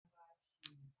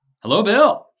Hello,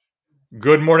 Bill.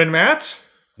 Good morning, Matt.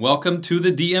 Welcome to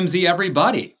the DMZ,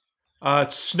 everybody.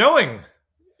 It's snowing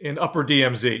in Upper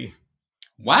DMZ.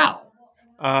 Wow.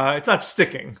 It's not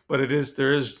sticking, but it is.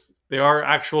 They are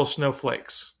actual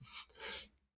snowflakes.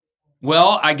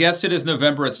 Well, I guess it is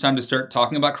November. It's time to start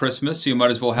talking about Christmas, so you might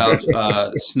as well have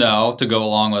snow to go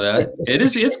along with it.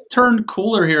 It's turned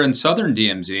cooler here in southern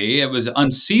DMZ. It was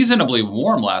unseasonably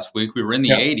warm last week. We were in the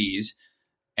 80s,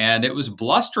 and it was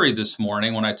blustery this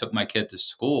morning when I took my kid to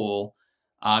school.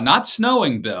 Not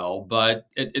snowing, Bill, but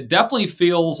it definitely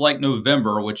feels like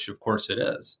November, which of course it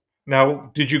is.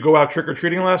 Now, did you go out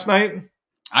trick-or-treating last night?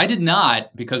 I did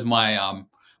not, because my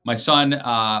son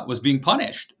was being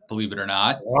punished, believe it or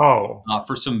not,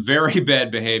 for some very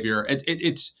bad behavior.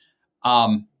 It's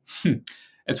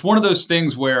one of those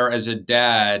things where, as a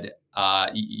dad,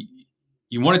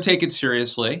 you want to take it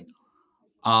seriously.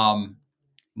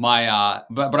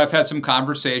 But I've had some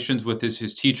conversations with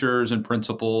his teachers and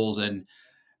principals, and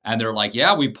they're like,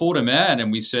 yeah, we pulled him in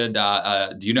and we said,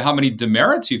 do you know how many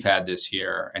demerits you've had this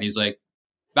year? And he's like,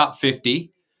 about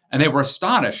 50. And they were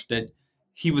astonished that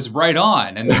he was right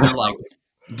on. And then they're like,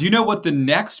 do you know what the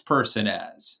next person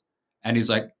is? And he's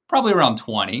like, probably around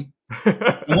 20.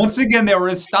 And once again, they were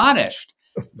astonished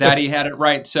that he had it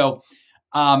right. So,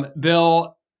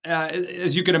 Bill,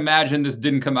 as you can imagine, this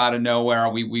didn't come out of nowhere.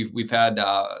 We've had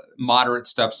moderate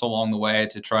steps along the way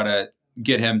to try to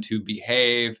get him to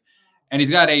behave. And he's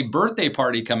got a birthday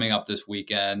party coming up this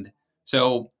weekend.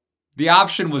 So the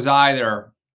option was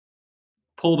either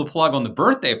pull the plug on the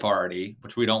birthday party,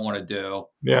 which we don't want to do.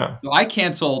 Yeah. So I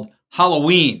canceled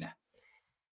Halloween.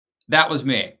 That was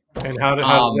me. And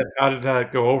how did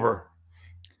that go over?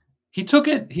 He took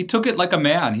it like a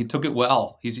man. He took it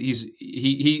well.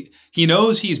 He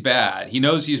knows he's bad. He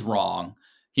knows he's wrong.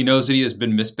 He knows that he has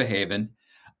been misbehaving.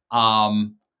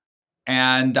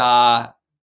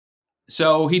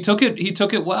 So he took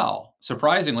it well,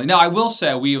 surprisingly. Now, I will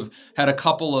say we have had a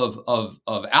couple of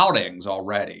outings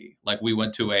already. Like we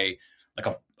went to a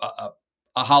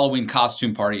Halloween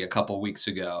costume party a couple of weeks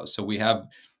ago. So we have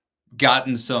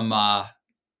gotten some,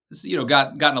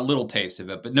 gotten a little taste of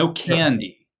it, but no candy.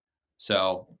 Yeah.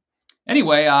 So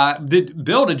anyway,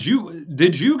 Bill, did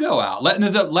you go out?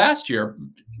 Last year,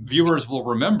 viewers will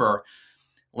remember,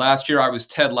 last year I was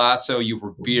Ted Lasso, you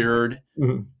were Beard.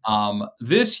 Mm-hmm.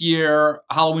 This year,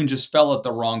 Halloween just fell at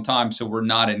the wrong time, so we're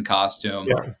not in costume.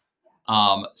 Yeah.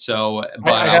 I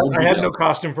had no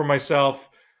costume for myself.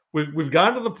 We've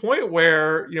gotten to the point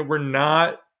where we're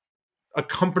not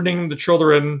accompanying the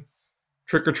children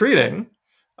trick-or-treating.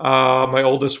 My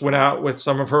oldest went out with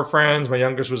some of her friends. My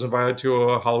youngest was invited to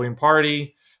a Halloween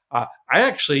party. I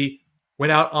actually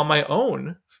went out on my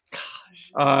own.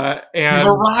 And you've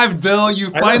arrived, Bill.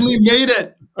 You finally made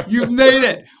it. You've made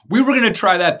it. We were going to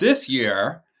try that this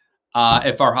year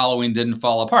if our Halloween didn't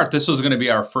fall apart. This was going to be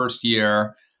our first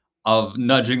year of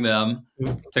nudging them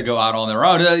to go out on their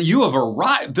own. You have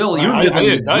arrived, Bill. You're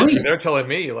living the dream. They're telling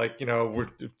me, like, we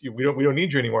don't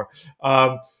need you anymore.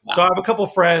 Wow. So I have a couple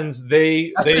of friends.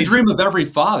 That's the dream of every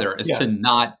father, is to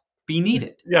not be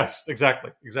needed. Yes, exactly.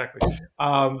 Okay. I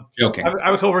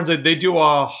have a couple of friends. They do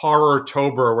a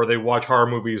Horror-tober where they watch horror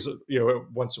movies,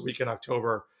 once a week in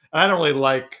October. And I don't really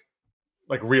like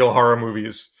real horror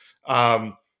movies.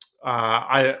 But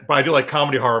I do like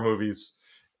comedy horror movies,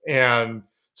 and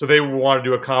so they want to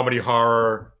do a comedy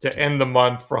horror to end the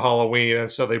month for Halloween,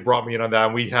 and so they brought me in on that.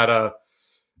 And we had a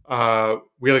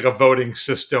voting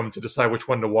system to decide which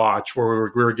one to watch,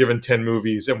 where we were given 10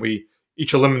 movies, and we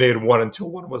each eliminated one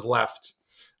until one was left.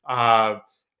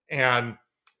 And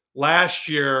last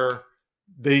year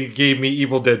they gave me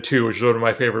Evil Dead 2, which is one of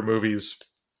my favorite movies,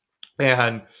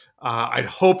 and I'd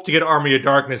hoped to get Army of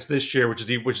Darkness this year, which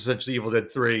is essentially Evil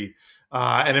Dead 3.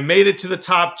 And it made it to the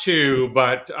top 2,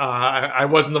 but I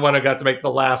wasn't the one who got to make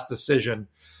the last decision.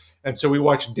 And so we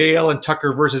watched Dale and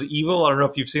Tucker versus Evil. I don't know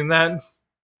if you've seen that.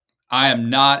 I am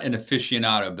not an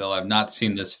aficionado, Bill. I've not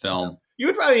seen this film.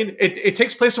 It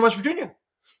takes place in West Virginia.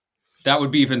 That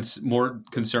would be even more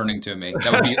concerning to me.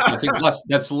 That would be, I think,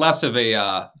 that's less of an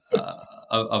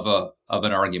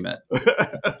argument.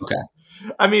 Okay.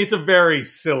 It's a very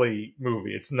silly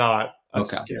movie. It's not a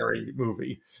scary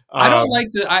movie. I don't like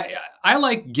I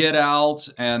like Get Out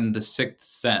and The Sixth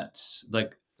Sense.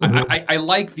 Like mm-hmm. I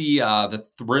like the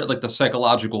like the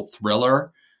psychological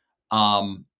thriller,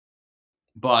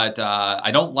 but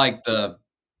I don't like the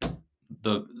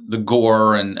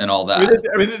gore and all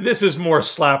that. This is more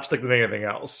slapstick than anything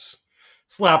else.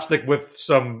 Slapstick with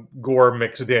some gore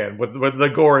mixed in. But the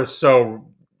gore is so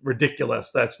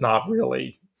ridiculous that's not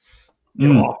really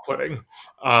off-putting.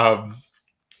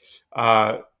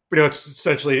 it's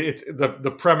essentially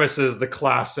the premise is the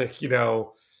classic,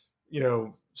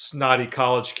 snotty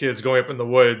college kids going up in the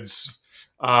woods.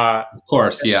 Of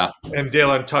course, yeah. And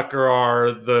Dale and Tucker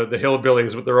are the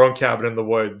hillbillies with their own cabin in the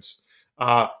woods.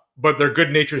 But they're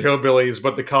good-natured hillbillies,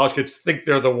 but the college kids think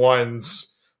they're the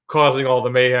ones causing all the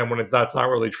mayhem when that's not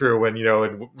really true, and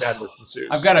madness ensues.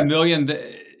 I've got a million.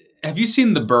 Have you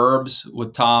seen The Burbs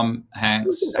with Tom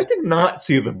Hanks? I did not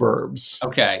see The Burbs.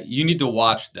 Okay, you need to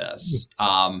watch this.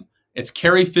 It's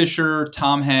Carrie Fisher,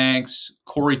 Tom Hanks,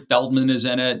 Corey Feldman is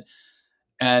in it,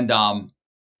 and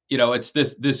it's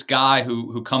this guy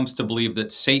who comes to believe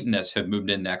that Satanists have moved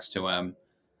in next to him.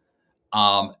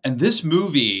 And this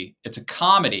movie, it's a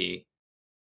comedy,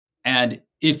 and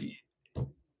if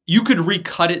you could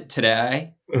recut it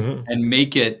today and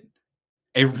make it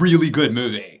a really good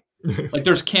movie. Like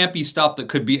there's campy stuff that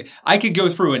could be, I could go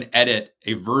through and edit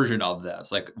a version of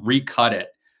this, like recut it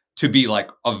to be like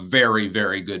a very,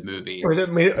 very good movie.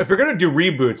 If you're going to do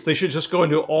reboots, they should just go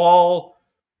into all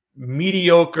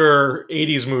mediocre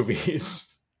 80s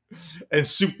movies and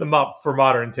soup them up for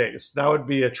modern taste. That would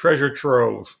be a treasure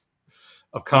trove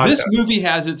of content. This movie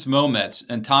has its moments,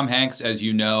 and Tom Hanks, as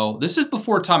you know, this is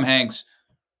before Tom Hanks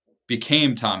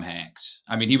became Tom Hanks.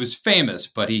 I mean, he was famous,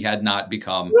 but he had not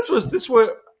become. This was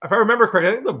if I remember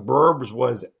correctly, I think The Burbs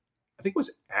was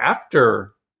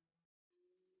after.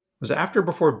 Was it after or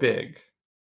before Big?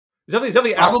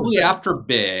 Definitely probably after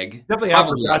Big. Definitely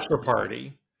after Bachelor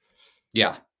Party.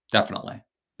 Yeah, definitely.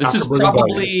 This is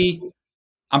probably,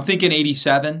 I'm thinking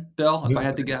 87, Bill, if I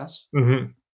had to guess.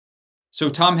 Mm-hmm. So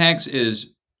Tom Hanks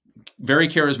is very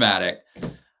charismatic,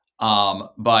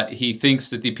 but he thinks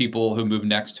that the people who move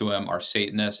next to him are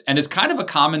Satanists. And it's kind of a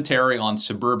commentary on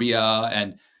suburbia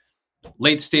and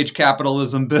late stage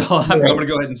capitalism, Bill. I'm going to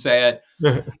go ahead and say it.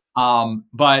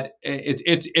 But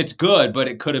it's good, but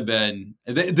it could have been,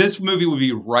 this movie would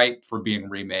be ripe for being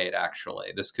remade,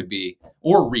 actually. This could be,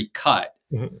 or recut.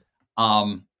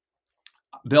 Mm-hmm.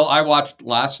 Bill, I watched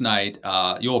last night,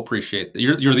 you'll appreciate,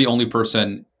 you're the only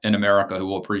person in America who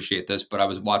will appreciate this, but I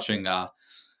was watching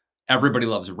Everybody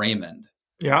Loves Raymond.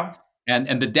 Yeah.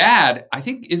 And the dad, I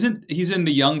think, he's in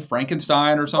The Young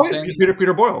Frankenstein or something? Oh, yeah,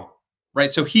 Peter Boyle.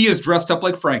 Right, so he is dressed up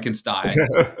like Frankenstein,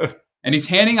 and he's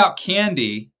handing out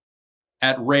candy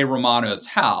at Ray Romano's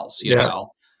house, you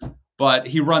know, but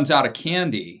he runs out of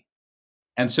candy.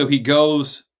 And so he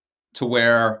goes to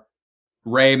where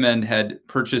Raymond had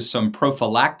purchased some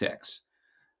prophylactics,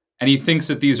 and he thinks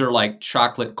that these are like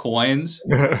chocolate coins,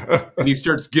 and he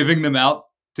starts giving them out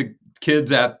to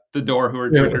kids at the door who are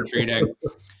trick-or-treating,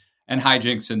 and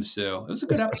hijinks ensue. It was a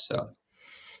good episode.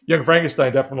 Young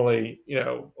Frankenstein, definitely,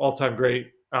 all-time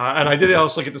great. And I did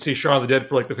also get to see Shaun of the Dead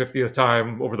for like the 50th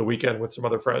time over the weekend with some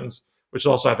other friends, which is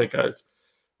also, I think,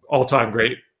 all-time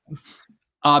great.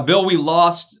 Bill, we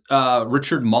lost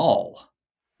Richard Moll.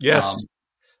 Yes.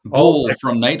 Bull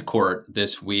from Night Court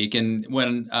this week. And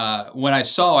when I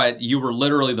saw it, you were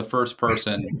literally the first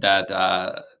person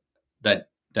that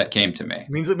came to me.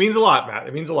 It means a lot, Matt.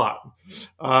 It means a lot.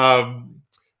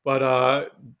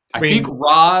 I think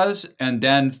Roz and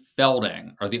then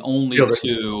Felding are the only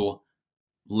two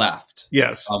left.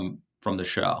 Yes. From the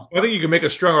show. I think you can make a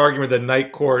strong argument that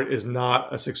Night Court is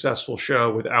not a successful show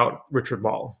without Richard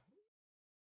Moll.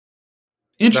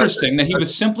 Interesting that he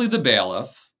was simply the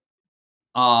bailiff.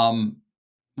 I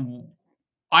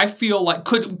feel like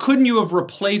couldn't you have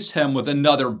replaced him with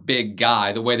another big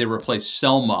guy the way they replaced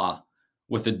Selma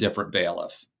with a different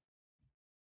bailiff?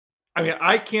 I mean,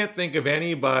 I can't think of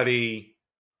anybody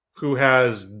who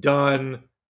has done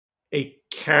a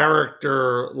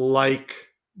character like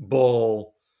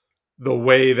Bull the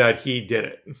way that he did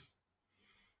it.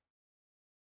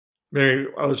 Maybe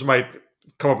others might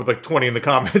come up with like 20 in the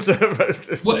comments.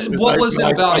 What was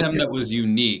it about him that was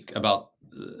unique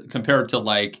compared to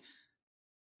like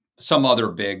some other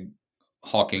big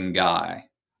hawking guy?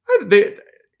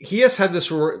 He has had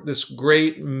this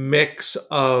great mix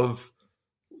of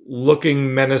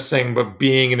looking menacing but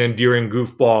being an endearing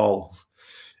goofball,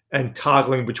 and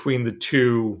toggling between the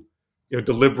two,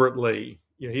 deliberately.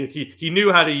 He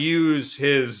knew how to use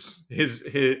his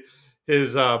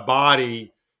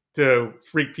body to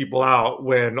freak people out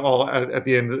when at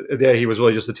the end of the day he was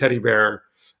really just a teddy bear,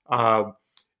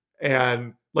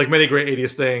 and like many great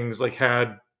 80s things, like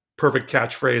had perfect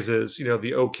catchphrases.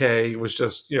 The okay was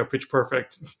just pitch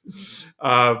perfect.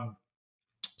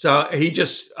 So he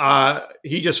just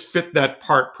fit that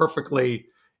part perfectly.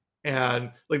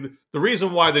 And like the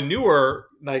reason why the newer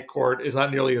Night Court is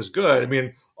not nearly as good. I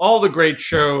mean, all the great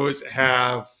shows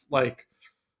have like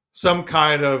some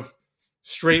kind of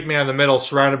straight man in the middle,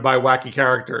 surrounded by wacky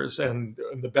characters, and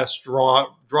the best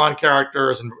drawn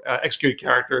characters and executed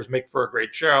characters make for a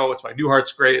great show. It's why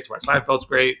Newhart's great. It's why Seinfeld's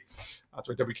great. That's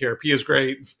why WKRP is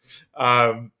great.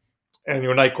 And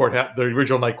Night Court the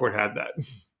original Night Court had that.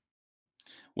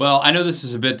 Well, I know this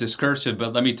is a bit discursive,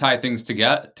 but let me tie things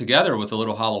together with a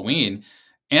little Halloween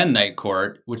and Night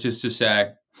Court, which is to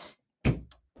say,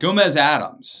 Gomez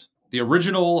Addams, the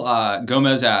original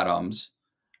Gomez Addams,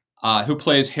 who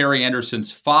plays Harry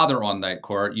Anderson's father on Night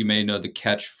Court. You may know the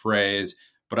catchphrase,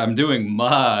 but I'm doing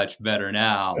much better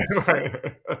now.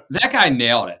 That guy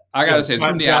nailed it. I got to say, it's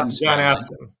from the Addams family.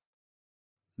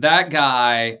 That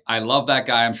guy, I love that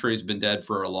guy. I'm sure he's been dead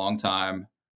for a long time.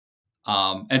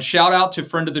 And shout out to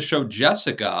friend of the show,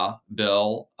 Jessica,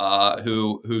 Bill,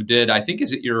 who did, I think,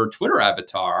 is it your Twitter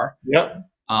avatar? Yep.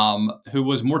 Who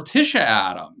was Morticia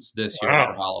Addams this year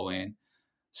for Halloween.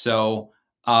 So,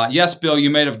 yes, Bill, you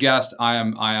may have guessed I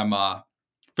am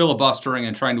filibustering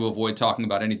and trying to avoid talking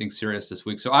about anything serious this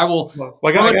week. So I will. Well,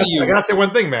 I got to say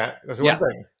one thing, Matt. One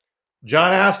thing.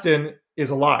 John Astin is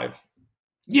alive.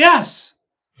 Yes.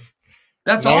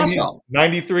 That's awesome.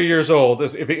 93 years old,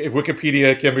 if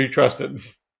Wikipedia can be trusted.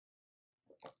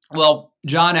 Well,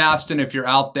 John Astin, if you're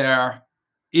out there,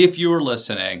 if you are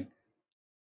listening,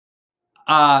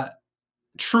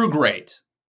 true great.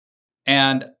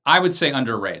 And I would say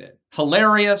underrated.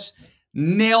 Hilarious.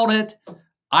 Nailed it.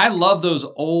 I love those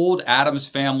old Addams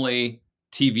Family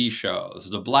TV shows,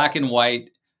 the black and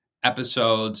white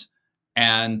episodes.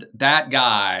 And that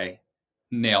guy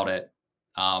nailed it.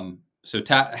 So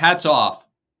hats off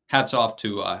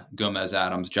to Gomez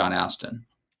Addams, John Astin.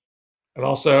 And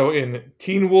also in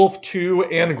Teen Wolf 2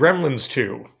 and Gremlins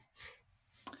 2.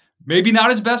 Maybe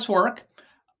not his best work.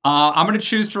 I'm going to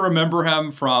choose to remember him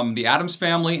from the Addams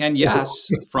Family and, yes,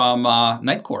 from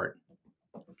Night Court.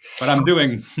 But I'm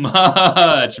doing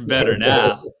much better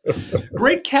now.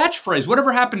 Great catchphrase.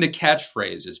 Whatever happened to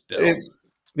catchphrases, Bill?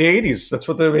 The 80s. That's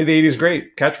what made the 80s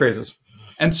great. Catchphrases.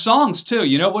 And songs, too.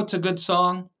 You know what's a good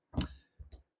song?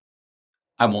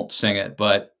 I won't sing it,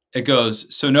 but it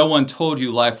goes, so no one told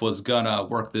you life was gonna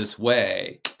work this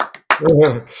way.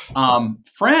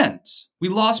 Friends. We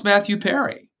lost Matthew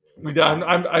Perry.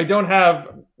 I don't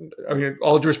have,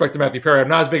 all due respect to Matthew Perry, I'm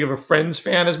not as big of a Friends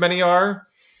fan as many are.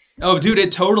 Oh, dude,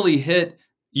 it totally hit.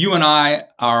 You and I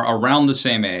are around the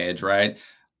same age, right?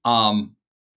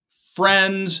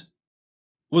 Friends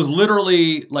was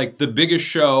literally like the biggest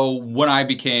show when I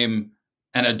became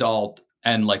an adult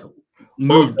and like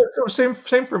moved. Well, same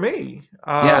for me.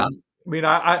 Yeah. I mean,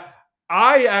 I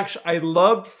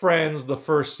loved Friends the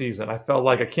first season. I felt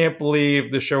like I can't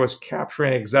believe the show is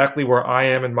capturing exactly where I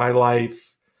am in my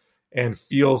life and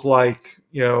feels like,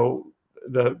 my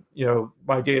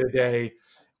day to day.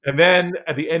 And then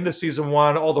at the end of season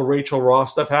 1, all the Rachel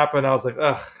Ross stuff happened. I was like,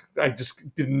 ugh, I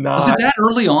just did not. Was it that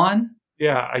early on?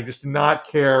 Yeah, I just did not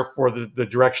care for the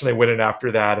direction they went in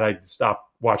after that. And I stopped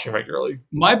watching regularly.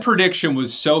 My prediction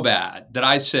was so bad that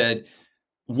I said,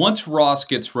 once Ross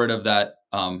gets rid of that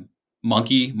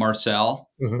monkey,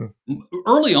 Marcel,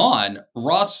 early on,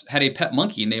 Ross had a pet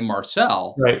monkey named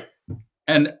Marcel. Right.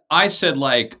 And I said,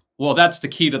 like, well, that's the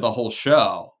key to the whole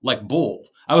show. Like, bull.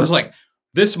 I was like,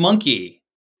 this monkey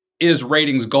is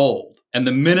ratings gold. And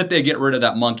the minute they get rid of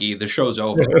that monkey, the show's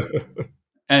over.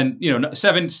 And,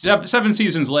 seven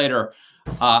seasons later,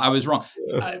 I was wrong.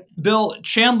 Bill,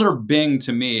 Chandler Bing,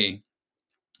 to me,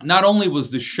 not only was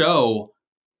the show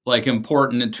like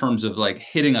important in terms of like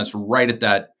hitting us right at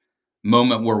that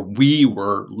moment where we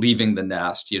were leaving the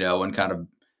nest, and kind of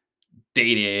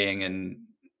dating and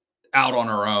out on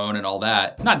our own and all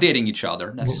that, not dating each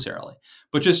other necessarily,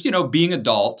 but just, being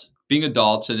adults.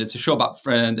 And it's a show about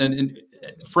friends and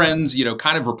friends,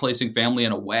 kind of replacing family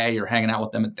in a way. You're hanging out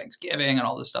with them at Thanksgiving and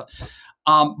all this stuff.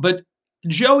 But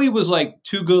Joey was like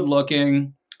too good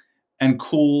looking and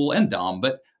cool and dumb,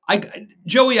 but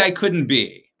Joey I couldn't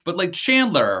be. But like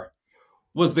Chandler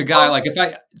was the guy. Like if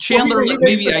I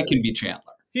maybe I can be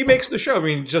Chandler. He makes the show. I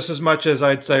mean, just as much as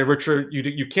I'd say, Richard,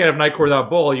 you can't have Night Court without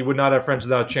Bull. You would not have Friends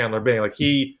without Chandler Bing. Like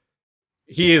he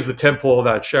is the temple of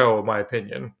that show, in my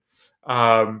opinion.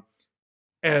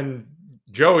 And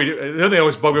Joey, the other thing that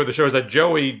always bugged me with the show is that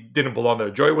Joey didn't belong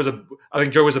there. I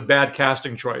think Joey was a bad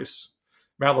casting choice.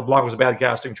 Matt LeBlanc was a bad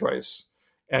casting choice.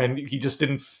 And he just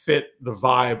didn't fit the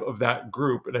vibe of that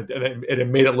group. And it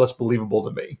made it less believable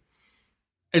to me.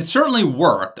 It certainly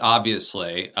worked,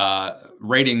 obviously.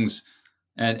 Ratings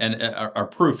and are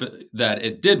proof that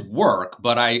it did work.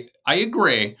 But I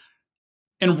agree.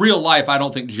 In real life, I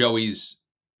don't think Joey's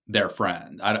their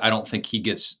friend. I don't think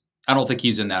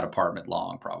he's in that apartment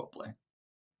long, probably.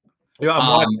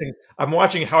 I'm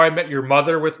watching How I Met Your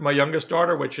Mother with my youngest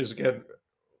daughter, which is again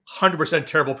 100%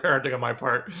 terrible parenting on my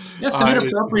part. Yeah, some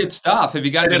inappropriate stuff. Have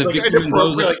you gotten to the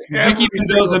Vicky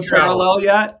Mendoza parallel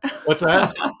yet? What's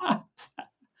that?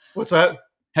 What's that?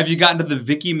 Have you gotten to the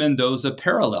Vicky Mendoza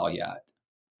parallel yet?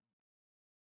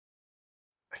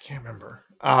 I can't remember.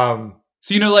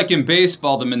 So, like in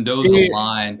baseball, the Mendoza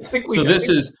line. I think we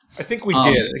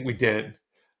did.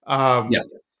 Yeah.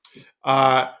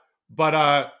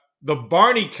 But the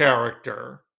Barney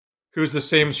character, who's the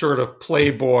same sort of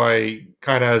playboy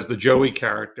kind of as the Joey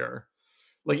character,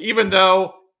 like even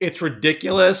though it's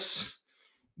ridiculous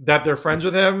that they're friends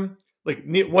with him, like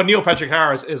Neil Patrick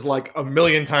Harris is like a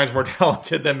million times more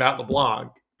talented than Matt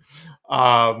LeBlanc,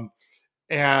 and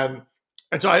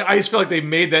so I just feel like they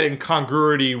made that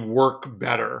incongruity work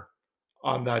better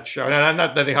on that show. And I'm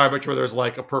not that they have much where there's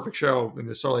like a perfect show, and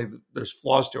there's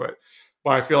flaws to it,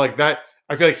 but I feel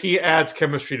like he adds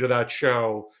chemistry to that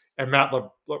show, and Matt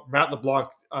LeBlanc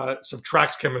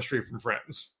subtracts chemistry from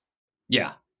Friends.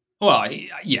 Yeah. Well, I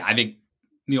think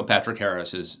Neil Patrick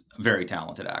Harris is a very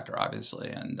talented actor, obviously.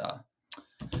 And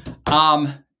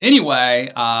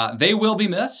anyway, they will be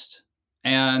missed.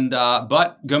 And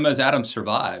but Gomez Adams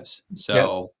survives.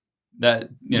 So that,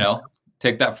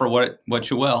 take that for what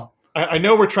you will. I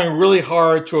know we're trying really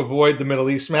hard to avoid the Middle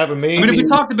East map, but maybe... if we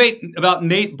talked about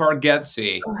Nate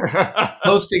Bargatze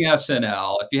hosting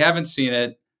SNL, if you haven't seen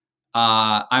it,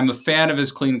 I'm a fan of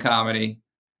his clean comedy.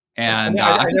 And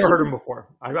I never heard him before.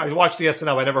 I watched the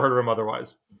SNL. I never heard of him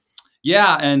otherwise.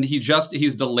 Yeah, and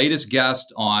he's the latest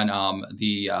guest on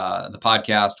the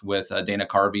podcast with Dana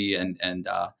Carvey and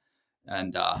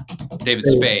David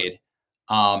Spade.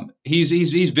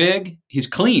 He's big. He's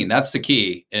clean. That's the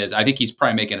key. I think he's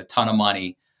probably making a ton of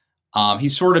money.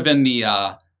 He's sort of in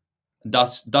the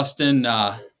Dustin.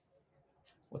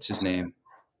 What's his name?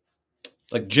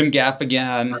 Like Jim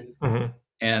Gaffigan. Mm-hmm.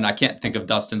 And I can't think of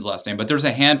Dustin's last name, but there's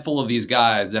a handful of these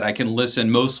guys that I can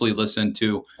mostly listen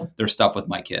to their stuff with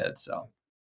my kids. So,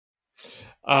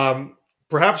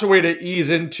 perhaps a way to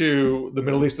ease into the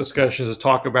Middle East discussions is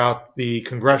talk about the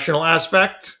congressional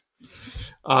aspect,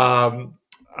 and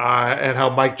how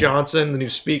Mike Johnson, the new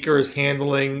speaker, is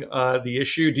handling the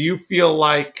issue. Do you feel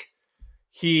like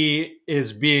he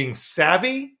is being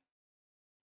savvy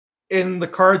in the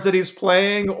cards that he's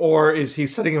playing, or is he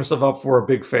setting himself up for a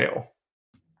big fail?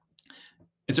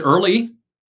 It's early,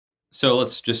 so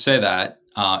let's just say that.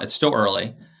 It's still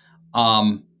early.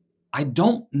 I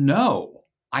don't know.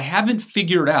 I haven't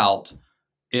figured out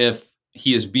if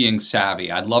he is being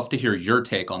savvy. I'd love to hear your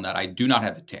take on that. I do not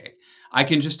have a take. I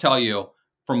can just tell you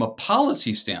from a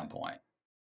policy standpoint,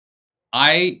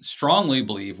 I strongly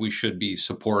believe we should be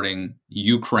supporting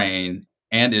Ukraine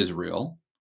and Israel.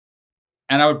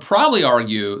 And I would probably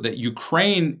argue that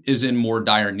Ukraine is in more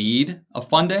dire need of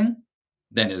funding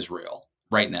than Israel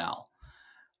right now.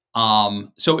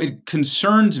 So it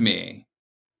concerns me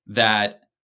that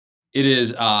it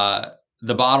is the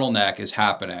bottleneck is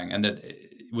happening, and that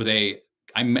with a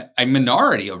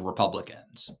minority of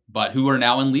Republicans, but who are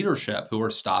now in leadership, who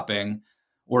are stopping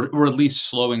or at least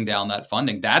slowing down that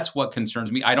funding. That's what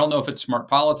concerns me. I don't know if it's smart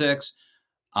politics.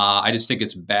 I just think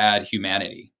it's bad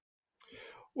humanity.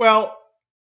 Well,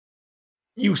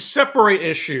 you separate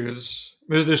issues.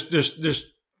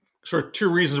 There's sort of two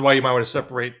reasons why you might want to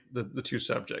separate the two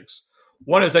subjects.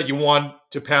 One is that you want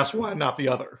to pass one, not the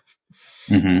other.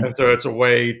 Mm-hmm. And so it's a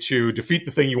way to defeat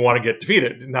the thing you want to get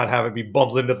defeated, not have it be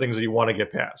bundled into things that you want to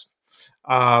get passed.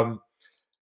 I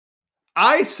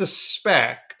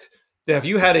suspect that if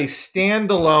you had a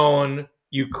standalone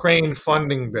Ukraine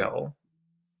funding bill,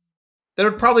 that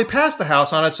would probably pass the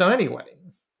House on its own anyway.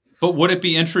 But would it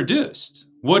be introduced?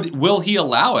 Will he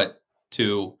allow it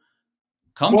to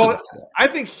come to the floor? I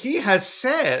think he has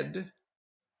said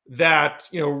that,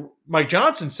 Mike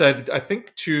Johnson said, I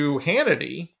think to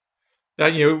Hannity,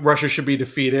 that, Russia should be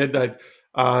defeated, that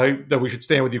we should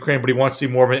stand with Ukraine, but he wants to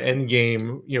see more of an end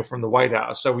game, from the White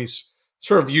House. So he's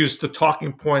sort of used the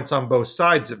talking points on both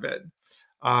sides of it.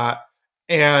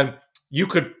 And you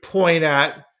could point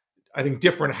at, I think,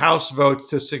 different House votes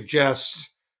to suggest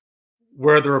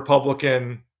where the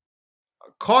Republican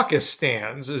caucus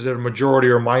stands. Is it a majority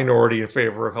or minority in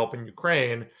favor of helping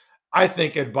Ukraine? I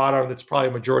think at bottom, it's probably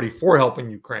a majority for helping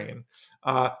Ukraine.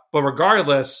 But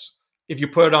regardless, if you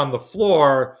put it on the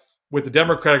floor with the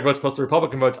Democratic votes plus the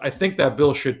Republican votes, I think that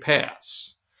bill should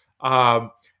pass.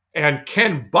 And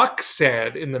Ken Buck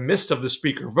said in the midst of the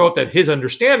speaker vote that his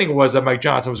understanding was that Mike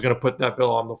Johnson was going to put that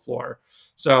bill on the floor.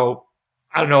 So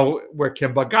I don't know where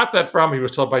Ken Buck got that from. He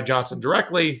was told by Johnson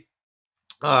directly.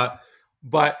 But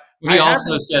he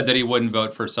also said that he wouldn't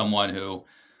vote for someone who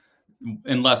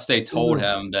unless they told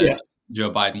him that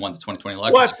Joe Biden won the 2020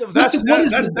 election. Well, that's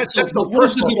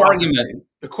the good argument?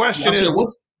 The question is,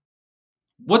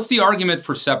 what's the argument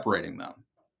for separating them,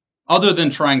 other than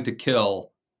trying to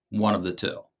kill one of the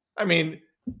two? I mean,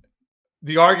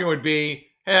 the argument would be,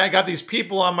 hey, I got these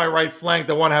people on my right flank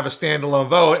that want to have a standalone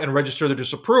vote and register their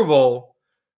disapproval.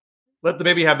 Let the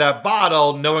baby have that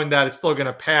bottle, knowing that it's still going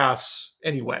to pass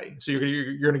anyway. So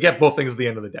you're going to get both things at the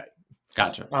end of the day.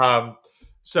 Gotcha.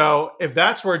 So if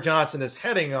that's where Johnson is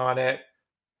heading on it,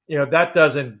 that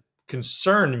doesn't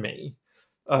concern me.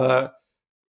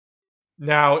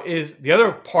 Now, is the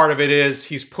other part of it is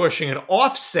he's pushing an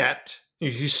offset.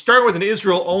 He's starting with an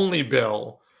Israel-only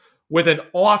bill with an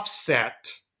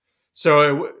offset.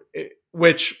 So,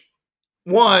 which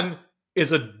one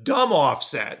is a dumb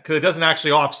offset because it doesn't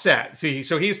actually offset.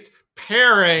 So he's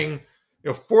pairing,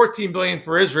 $14 billion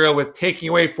for Israel with taking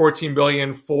away $14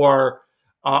 billion for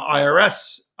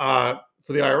IRS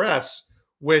for the IRS,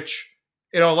 which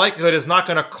in all likelihood is not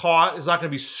going to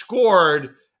be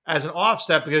scored as an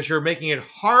offset because you're making it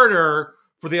harder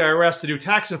for the IRS to do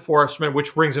tax enforcement,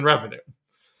 which brings in revenue.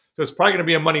 So it's probably going to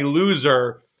be a money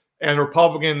loser. And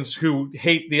Republicans who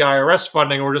hate the IRS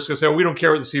funding are just going to say, we don't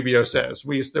care what the CBO says.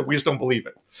 We just don't believe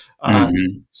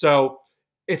it. So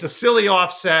it's a silly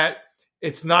offset.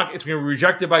 It's going to be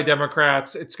rejected by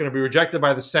Democrats. It's going to be rejected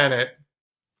by the Senate.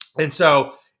 And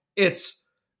so it's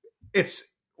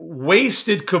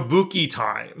wasted kabuki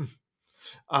time.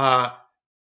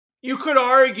 You could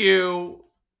argue,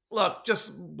 look,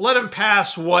 just let him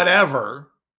pass whatever,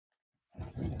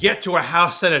 get to a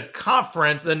House Senate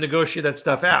conference, then negotiate that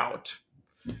stuff out.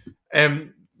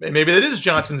 And maybe that is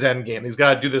Johnson's end game. He's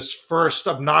got to do this first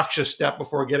obnoxious step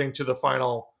before getting to the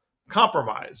final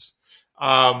compromise.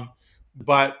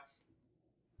 But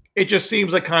it just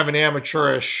seems like kind of an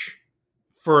amateurish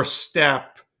first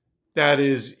step that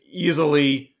is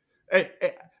easily...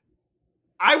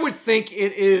 I would think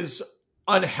it is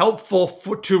unhelpful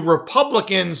to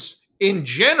Republicans in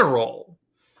general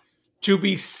to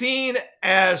be seen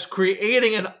as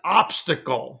creating an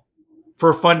obstacle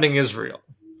for funding Israel.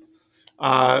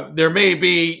 There may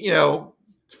be,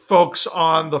 folks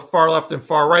on the far left and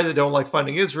far right that don't like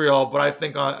funding Israel, but I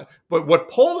think but what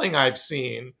polling I've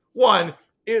seen, one,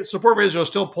 support for Israel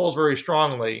still polls very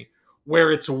strongly.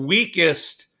 Where it's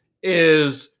weakest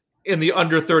is in the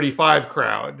under 35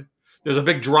 crowd. There's a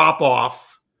big drop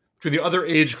off between the other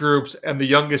age groups and the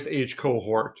youngest age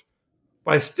cohort.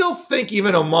 But I still think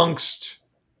even amongst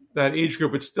that age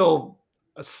group, it's still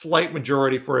a slight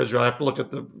majority for Israel. I have to look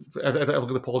at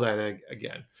the poll data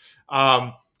again.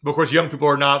 But of course, young people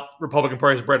are not Republican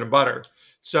Party's bread and butter.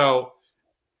 So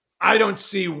I don't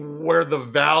see where the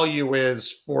value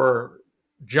is for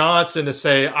Johnson to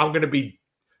say, I'm going to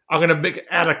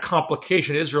add a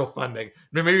complication to Israel funding.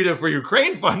 Maybe for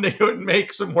Ukraine funding, it would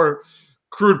make some more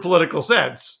crude political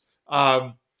sense.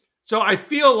 So I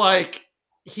feel like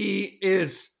he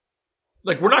is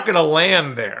we're not going to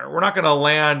land there. We're not going to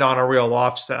land on a real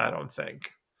offset, I don't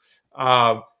think.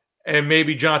 And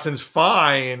maybe Johnson's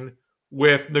fine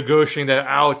with negotiating that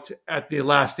out at the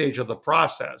last stage of the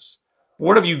process.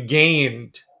 What have you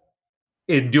gained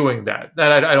in doing that?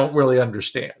 That I don't really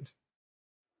understand.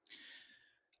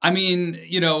 I mean,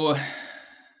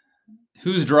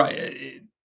 who's dry?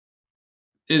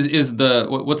 Is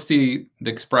what's the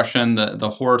expression? The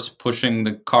horse pushing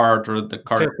the cart or the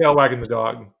cart tail wagging the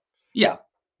dog? Yeah,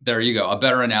 there you go. A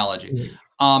better analogy.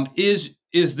 Mm-hmm.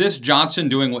 Is this Johnson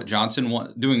doing what Johnson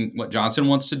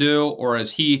wants to do, or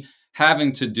is he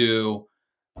having to do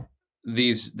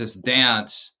this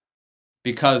dance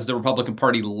because the Republican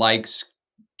Party likes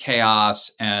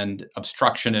chaos and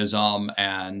obstructionism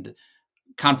and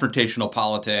confrontational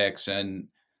politics? And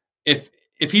if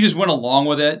he just went along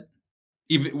with it,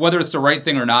 even whether it's the right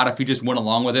thing or not, if he just went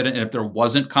along with it, and if there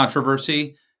wasn't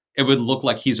controversy, it would look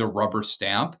like he's a rubber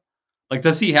stamp.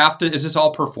 Does he have to? Is this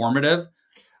all performative?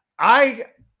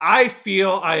 I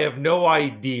feel I have no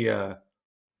idea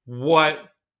what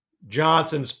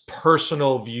Johnson's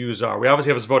personal views are. We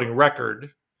obviously have his voting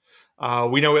record.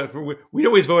 We know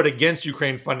he's voted against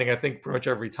Ukraine funding, I think, pretty much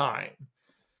every time.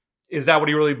 Is that what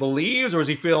he really believes, or does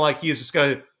he feel like he's just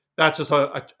that's just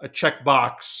a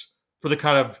checkbox for the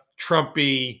kind of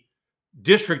Trumpy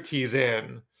district he's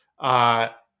in,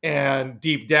 and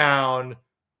deep down,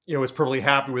 is perfectly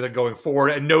happy with it going forward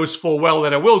and knows full well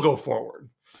that it will go forward.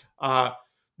 The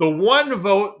one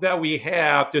vote that we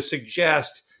have to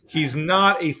suggest he's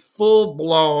not a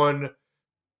full-blown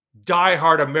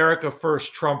diehard America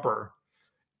First Trumper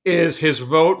is his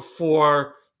vote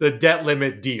for the debt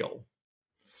limit deal.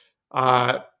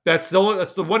 that's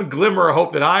the one glimmer of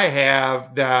hope that I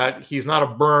have, that he's not a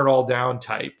burn it all down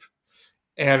type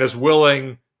and is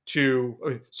willing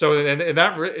to. So,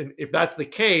 if that's the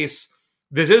case,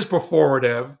 this is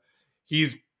performative.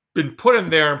 He's been put in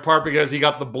there in part because he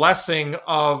got the blessing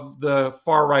of the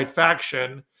far right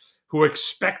faction, who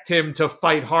expect him to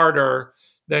fight harder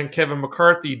than Kevin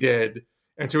McCarthy did.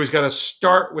 And so he's got to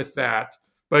start with that,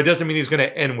 but it doesn't mean he's going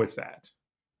to end with that.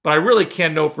 But I really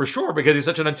can't know for sure because he's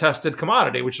such an untested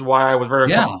commodity, which is why I was very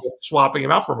comfortable swapping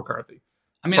him out for McCarthy.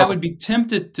 I mean, I would be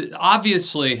tempted to.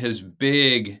 Obviously, his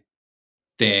big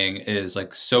thing is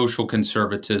like social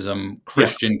conservatism,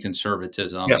 Christian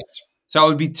conservatism. Yes. So I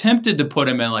would be tempted to put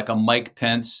him in like a Mike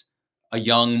Pence, a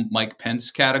young Mike Pence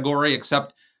category,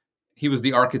 except he was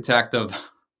the architect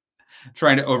of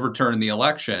trying to overturn the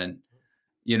election,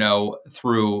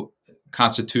 through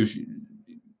constitution,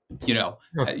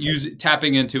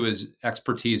 tapping into his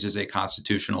expertise as a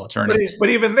constitutional attorney. But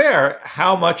even there,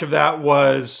 how much of that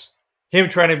was him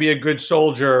trying to be a good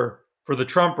soldier for the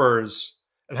Trumpers,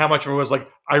 and how much of it was like,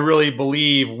 I really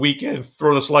believe we can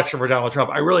throw this election for Donald Trump?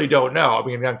 I really don't know. I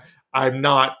mean, I'm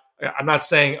not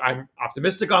saying I'm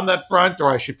optimistic on that front,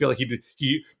 or I should feel like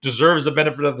he deserves the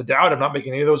benefit of the doubt. I'm not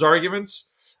making any of those arguments.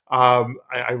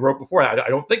 I wrote before, I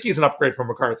don't think he's an upgrade from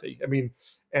McCarthy. I mean,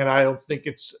 and I don't think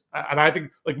I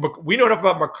think like we know enough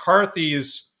about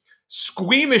McCarthy's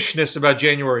squeamishness about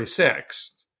January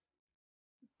 6th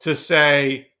to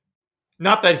say,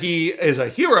 not that he is a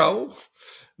hero,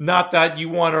 not that you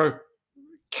want to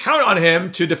count on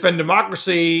him to defend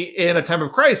democracy in a time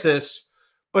of crisis,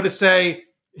 but to say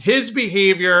his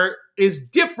behavior is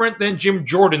different than Jim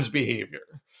Jordan's behavior.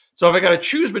 So if I got to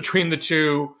choose between the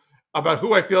two about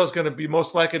who I feel is going to be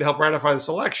most likely to help ratify this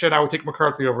election, I would take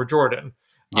McCarthy over Jordan.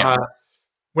 Yeah.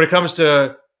 When it comes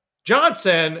to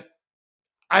Johnson,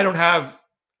 I have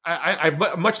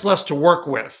much less to work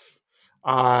with.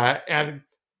 And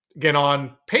again,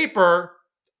 on paper,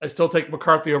 I still take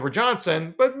McCarthy over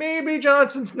Johnson, but maybe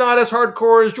Johnson's not as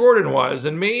hardcore as Jordan was.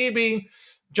 And maybe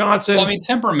Johnson... Well, I mean,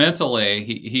 temperamentally,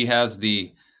 he has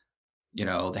the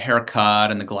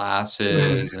haircut and the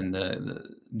glasses, and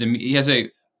he has a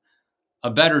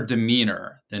better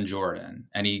demeanor than Jordan.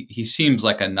 And he seems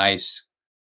like a nice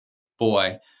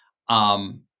boy,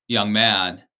 young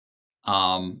man.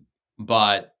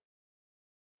 But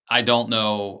I don't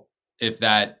know if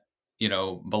that,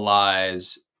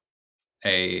 belies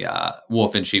a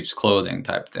wolf in sheep's clothing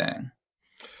type thing.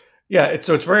 Yeah, it's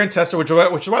very untested, which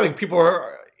is why I think people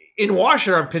are in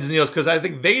Washington on pins and needles, because I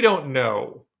think they don't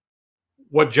know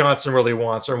what Johnson really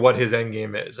wants or what his end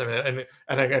game is. I mean,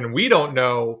 and we don't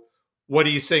know what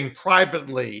he's saying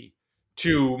privately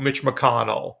to Mitch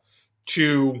McConnell,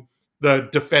 to the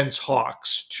defense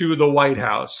hawks, to the White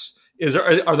House.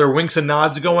 Are there winks and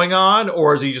nods going on,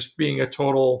 or is he just being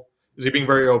is he being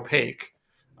very opaque?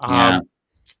 Yeah.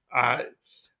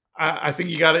 I think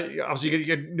you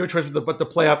get no choice but to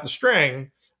play out the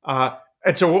string.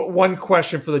 And so one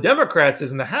question for the Democrats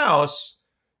is, in the House,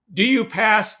 do you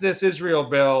pass this Israel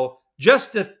bill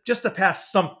just to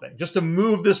pass something, just to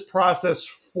move this process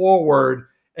forward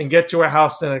and get to a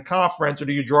House Senate conference, or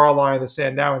do you draw a line in the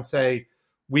sand now and say,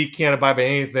 we can't abide by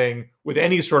anything with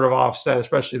any sort of offset,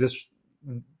 especially this,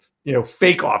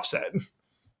 fake offset?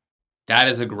 That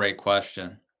is a great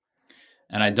question,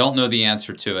 and I don't know the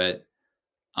answer to it.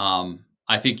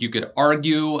 I think you could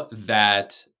argue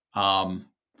that.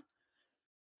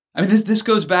 This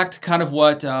goes back to kind of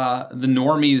what the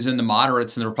normies and the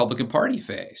moderates in the Republican Party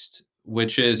faced,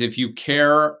 which is, if you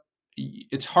care,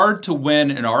 it's hard to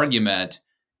win an argument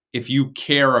if you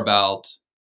care about,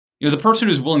 the person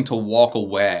who's willing to walk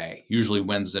away usually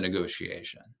wins the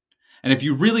negotiation. And if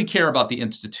you really care about the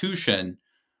institution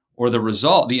or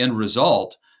the end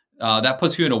result, that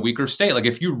puts you in a weaker state. Like,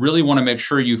 if you really want to make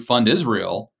sure you fund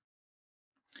Israel,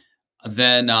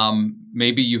 then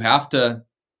maybe you have to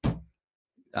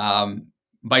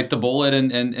bite the bullet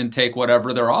and take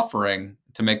whatever they're offering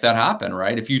to make that happen,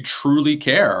 right? If you truly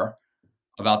care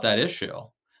about that issue.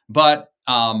 But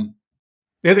and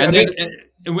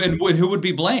who would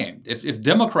be blamed if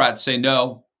Democrats say,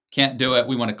 no, can't do it,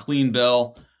 we want a clean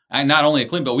bill, and not only a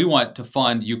clean bill, we want to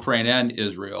fund Ukraine and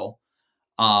Israel.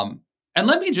 And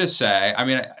let me just say,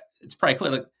 it's probably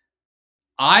clear, like,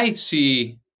 I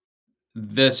see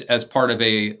this as part of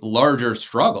a larger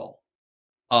struggle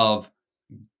of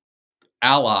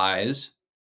allies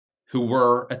who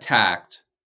were attacked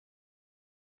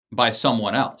by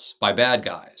someone else, by bad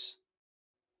guys.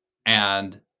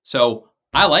 And so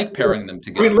I like pairing them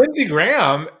together. Lindsey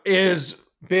Graham has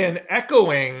been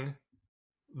echoing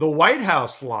the White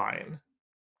House line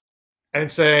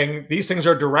and saying these things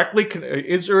are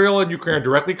Israel and Ukraine are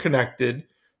directly connected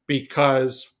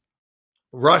because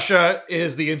Russia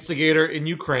is the instigator in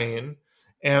Ukraine,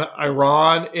 and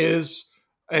Iran is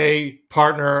a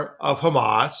partner of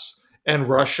Hamas, and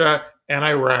Russia and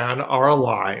Iran are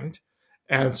aligned.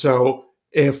 And so,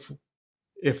 if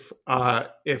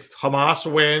Hamas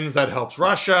wins, that helps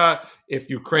Russia.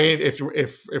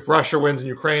 If Russia wins in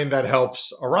Ukraine, that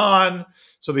helps Iran.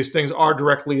 So these things are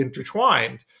directly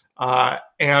intertwined,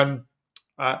 and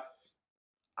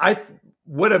I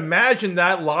would imagine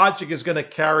that logic is going to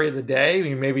carry the day. I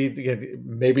mean,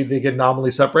 maybe they get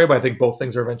nominally separated, but I think both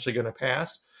things are eventually going to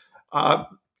pass. And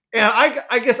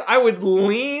I guess I would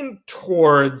lean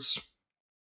towards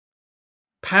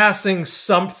passing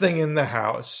something in the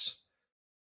House,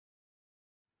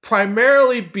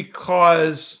 primarily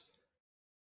because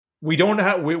we don't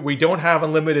have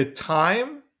unlimited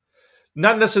time.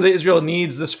 Not necessarily that Israel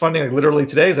needs this funding like literally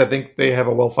today, because I think they have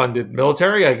a well-funded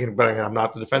military. But I'm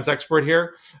not the defense expert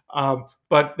here.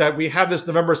 But that we have this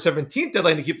November 17th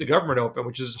deadline to keep the government open,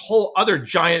 which is a whole other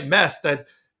giant mess that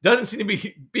doesn't seem to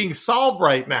be being solved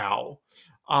right now.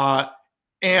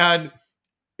 And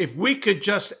if we could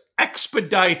just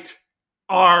expedite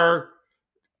our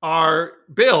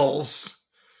bills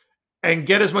and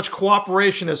get as much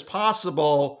cooperation as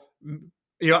possible,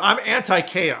 I'm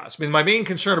anti-chaos. I mean, my main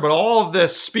concern about all of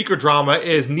this speaker drama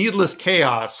is needless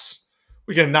chaos.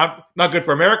 Again, not good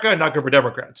for America, not good for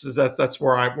Democrats. That's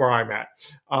where I'm at.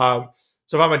 So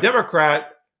if I'm a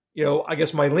Democrat, I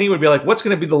guess my lean would be like, what's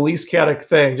going to be the least chaotic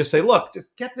thing? Just say, look,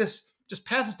 just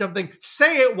pass this dumb thing.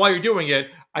 Say it while you're doing it.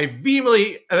 I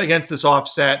vehemently am against this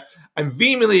offset. I'm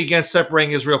vehemently against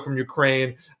separating Israel from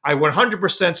Ukraine. I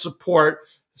 100% support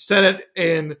Senate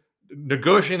in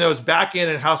negotiating those back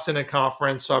in House Senate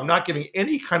conference. So I'm not giving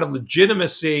any kind of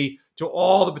legitimacy to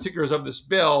all the particulars of this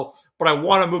bill, but I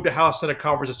want to move to House Senate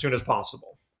conference as soon as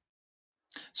possible.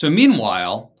 So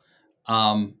meanwhile,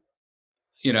 Joe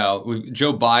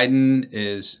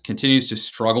Biden continues to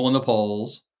struggle in the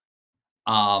polls.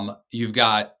 You've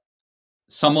got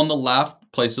some on the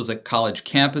left, places like college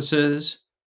campuses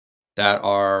that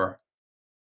are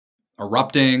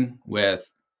erupting with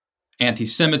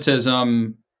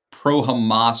anti-Semitism,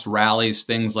 pro-Hamas rallies,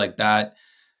 things like that.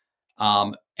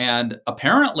 And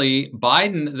apparently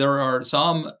Biden, there are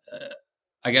some,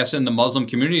 I guess, in the Muslim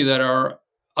community that are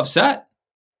upset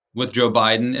with Joe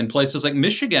Biden in places like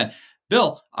Michigan.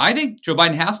 Bill, I think Joe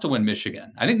Biden has to win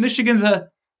Michigan. I think Michigan's a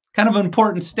kind of an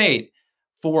important state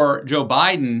for Joe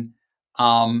Biden.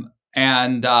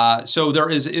 So there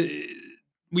is,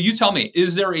 will you tell me,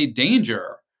 is there a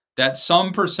danger that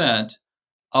some percent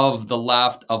of the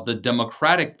left, of the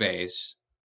Democratic base,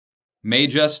 may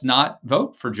just not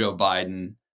vote for Joe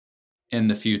Biden in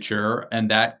the future, and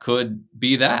that could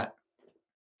be that?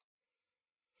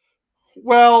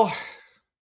 Well,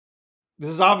 this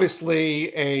is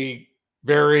obviously a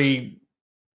very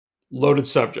loaded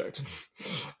subject.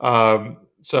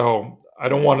 So I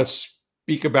don't want to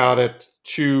speak about it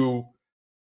too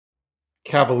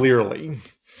cavalierly.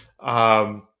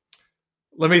 Let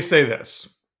me say this.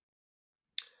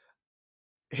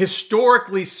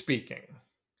 Historically speaking,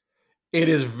 it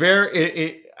is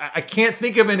I can't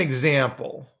think of an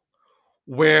example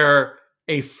where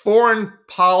a foreign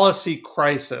policy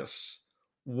crisis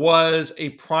was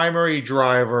a primary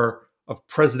driver of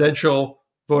presidential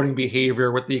voting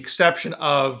behavior, with the exception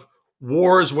of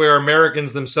wars where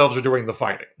Americans themselves are doing the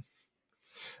fighting.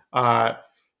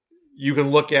 You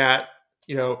can look at,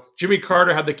 Jimmy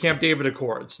Carter had the Camp David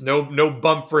Accords. No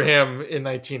bump for him in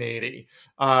 1980.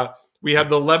 We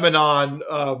had the Lebanon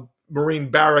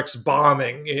Marine barracks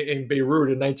bombing in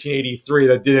Beirut in 1983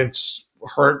 that didn't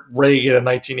hurt Reagan in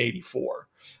 1984.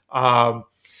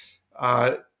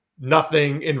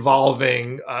 Nothing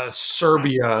involving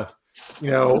Serbia,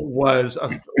 was,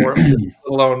 or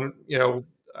alone,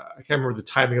 I can't remember the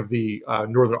timing of the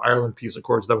Northern Ireland peace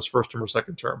accords. That was first term or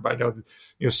second term. But I know,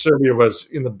 Serbia was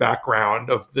in the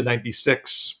background of the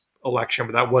 96 election,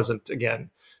 but that wasn't, again,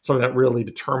 something that really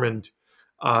determined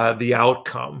the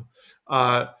outcome.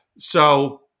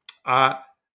 So I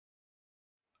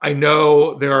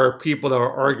know there are people that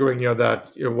are arguing,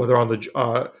 that whether on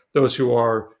the those who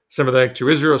are sympathetic to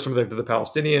Israel, sympathetic to the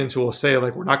Palestinians, who will say,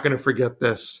 like, we're not going to forget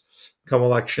this come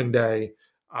election day,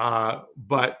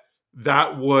 but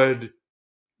that would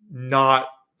not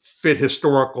fit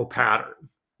historical pattern.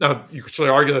 Now, you could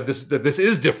certainly argue that this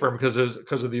is different because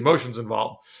of the emotions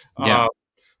involved. Yeah.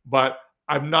 But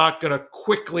I'm not going to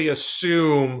quickly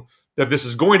assume that this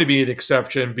is going to be an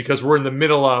exception, because we're in the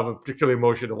middle of a particularly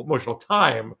emotional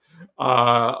time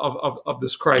of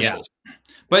this crisis. Yeah.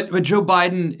 But Joe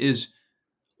Biden is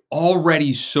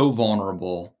already so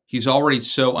vulnerable. He's already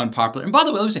so unpopular. And by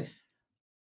the way, let me say,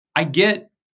 I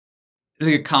get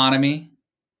the economy.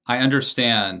 I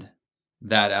understand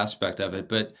that aspect of it,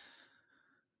 but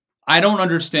I don't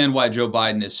understand why Joe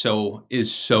Biden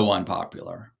is so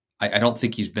unpopular. I don't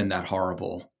think he's been that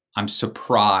horrible. I'm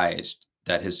surprised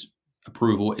that his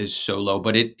approval is so low,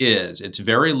 but it is. It's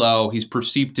very low. He's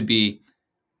perceived to be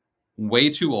way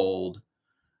too old.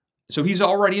 So he's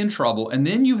already in trouble. And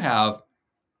then you have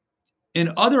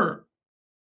in other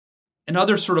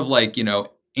sort of like,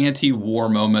 anti-war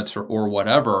moments or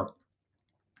whatever,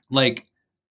 like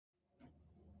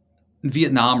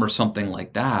Vietnam or something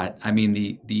like that. I mean,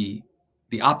 the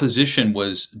opposition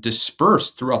was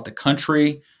dispersed throughout the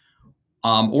country,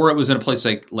 or it was in a place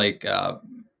like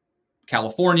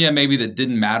California, maybe, that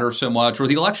didn't matter so much, or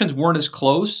the elections weren't as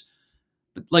close.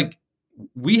 But like,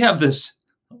 we have this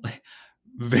like,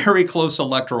 very close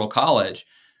electoral college,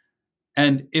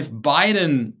 and if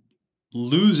Biden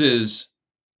loses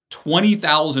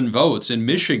 20,000 votes in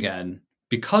Michigan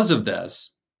because of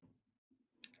this,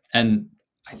 and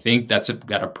I think that's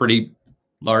got a pretty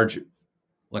large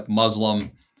like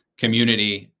Muslim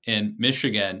community in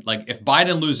Michigan. Like if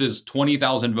Biden loses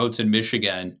 20,000 votes in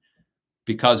Michigan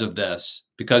because of this,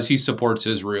 because he supports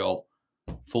Israel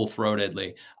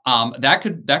full-throatedly,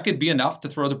 that could be enough to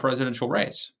throw the presidential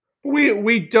race.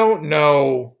 We don't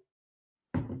know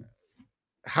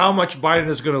how much Biden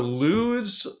is going to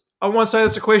lose on one side of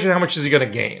this equation. How much is he going to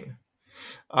gain?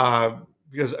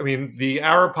 Because I mean, the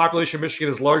Arab population in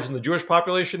Michigan is larger than the Jewish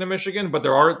population in Michigan, but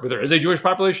there is a Jewish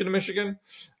population in Michigan,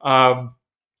 and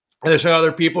there's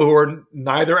other people who are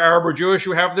neither Arab or Jewish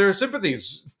who have their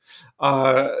sympathies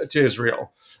to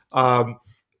Israel,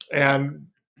 and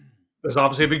there's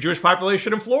obviously a big Jewish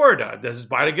population in Florida. Does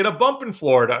Biden get a bump in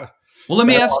Florida? Well, let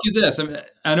me ask you this.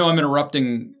 I know I'm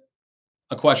interrupting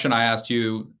a question I asked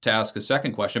you to ask a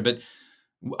second question, but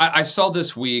I saw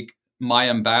this week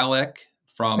Mayim Bialik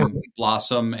from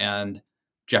Blossom and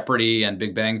Jeopardy and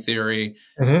Big Bang Theory,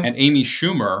 and Amy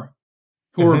Schumer,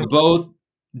 who are both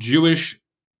Jewish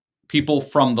people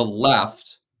from the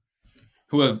left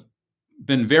who have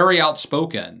been very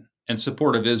outspoken in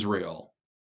support of Israel.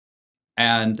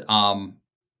 And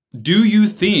do you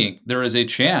think there is a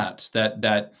chance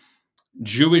that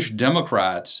Jewish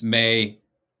Democrats may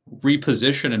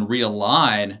reposition and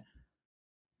realign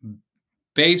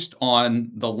based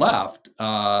on the left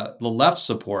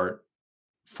support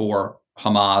for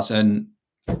Hamas and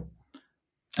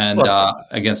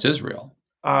against Israel?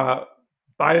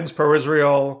 Biden's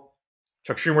pro-Israel,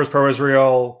 Chuck Schumer's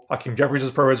pro-Israel, Hakeem Jeffries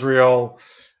is pro-Israel.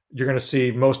 You're going to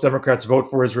see most Democrats vote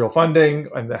for Israel funding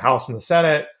in the House and the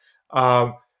Senate.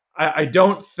 I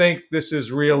don't think this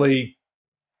is really.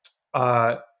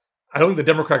 I don't think the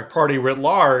Democratic Party writ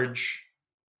large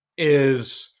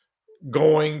is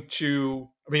going to.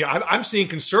 I mean, I'm seeing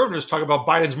conservatives talk about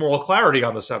Biden's moral clarity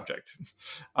on the subject.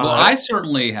 Well, I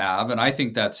certainly have, and I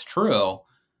think that's true.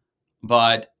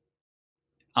 But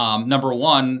number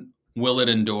one, will it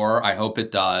endure? I hope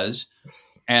it does.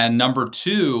 And number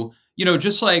two,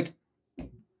 just like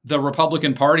the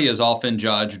Republican Party is often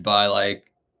judged by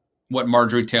like what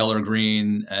Marjorie Taylor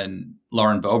Greene and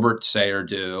Lauren Boebert say or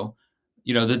do,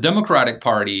 the Democratic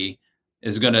Party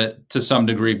is going to some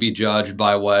degree, be judged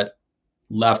by what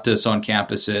leftists on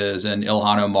campuses and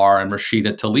Ilhan Omar and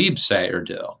Rashida Tlaib say or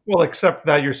do. Well, except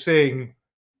that you're seeing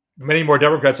many more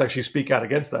Democrats actually speak out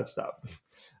against that stuff.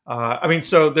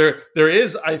 So there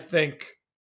is, I think.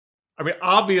 I mean,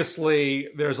 obviously,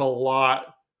 there's a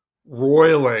lot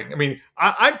roiling. I mean,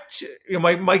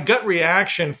 my gut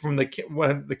reaction from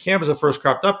when the campus first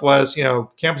cropped up was,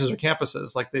 campuses are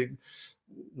campuses. Like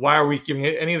why are we giving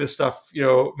any of this stuff,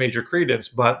 major credence?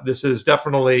 But this has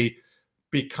definitely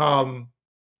become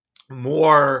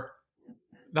more,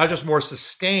 not just more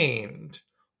sustained,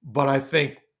 but I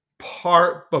think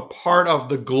part of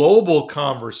the global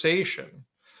conversation,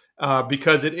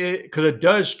 because it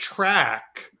does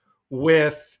track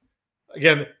with,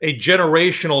 again, a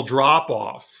generational drop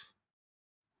off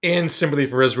in sympathy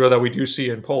for Israel that we do see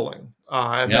in polling,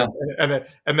 and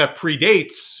that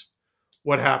predates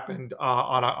what happened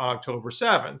on October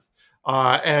 7th,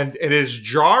 and it is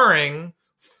jarring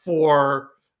for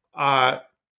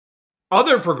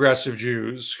other progressive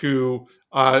Jews who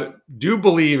do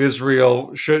believe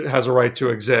Israel has a right to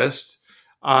exist.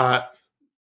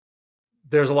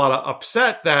 There's a lot of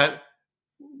upset that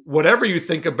whatever you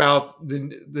think about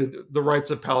the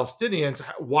rights of Palestinians,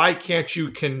 why can't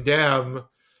you condemn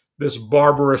this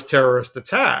barbarous terrorist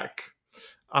attack?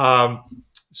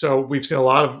 So we've seen a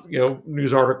lot of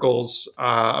news articles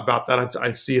about that.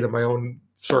 I see it in my own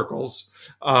circles.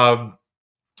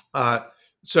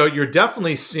 So you're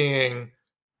definitely seeing,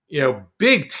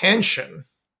 big tension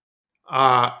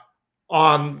on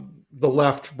the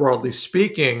left, broadly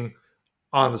speaking,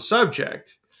 on the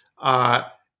subject.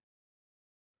 But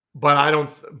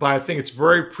I think it's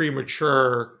very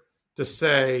premature to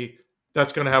say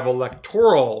that's going to have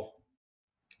electoral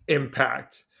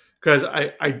impact, because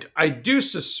I do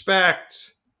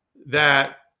suspect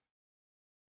that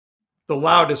the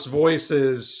loudest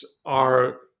voices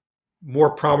are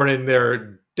more prominent in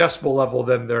their decibel level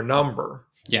than their number.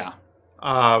 Yeah.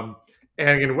 And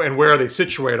where are they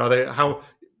situated? Are they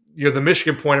the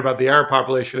Michigan point about the Arab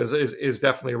population is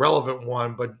definitely a relevant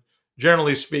one, but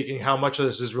generally speaking, how much of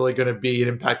this is really going to be an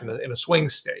impact in a swing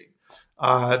state?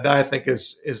 That I think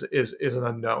is an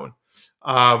unknown.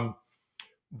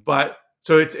 But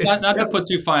so it's not to put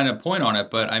too fine a point on it,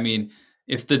 but I mean,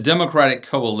 if the Democratic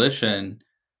coalition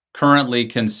currently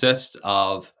consists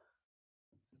of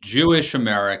Jewish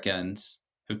Americans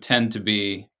who tend to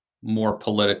be more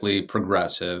politically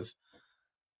progressive,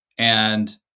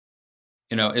 and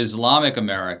Islamic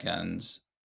Americans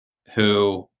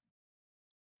who,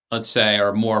 let's say,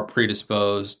 are more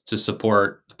predisposed to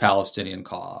support the Palestinian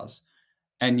cause,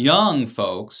 and young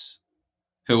folks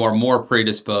who are more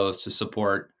predisposed to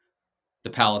support the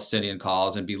Palestinian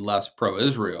cause and be less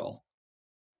pro-Israel.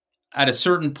 At a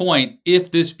certain point,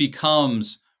 if this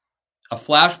becomes a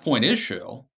flashpoint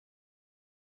issue,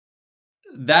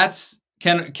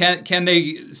 can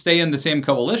they stay in the same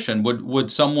coalition?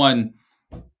 Would someone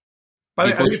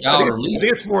be pushed out or leave? I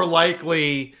think it's more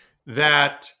likely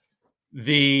that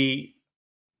the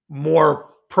more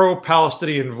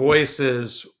pro-Palestinian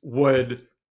voices would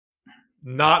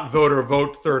not vote or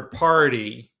vote third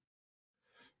party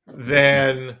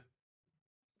than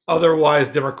otherwise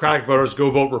Democratic voters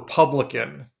go vote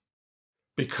Republican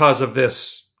because of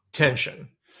this tension.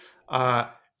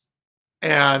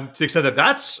 And to the extent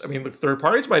that third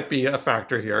parties might be a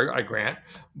factor here, I grant,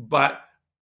 but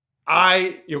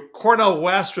Cornel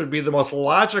West would be the most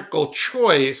logical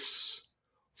choice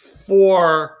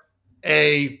for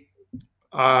a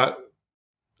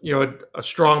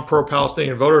strong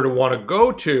pro-Palestinian voter to want to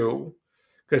go to,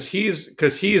 because he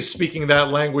is speaking that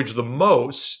language the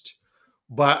most.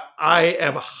 But I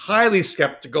am highly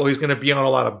skeptical he's going to be on a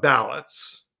lot of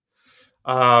ballots.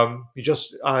 He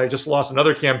just lost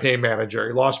another campaign manager.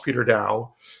 He lost Peter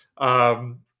Dow.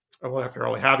 After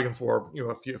only having him for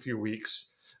a few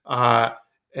weeks.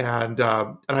 And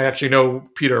I actually know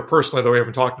Peter personally, though we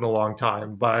haven't talked in a long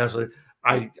time. But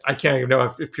I can't even know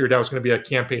if Peter Dow is going to be a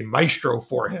campaign maestro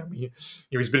for him.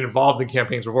 He's been involved in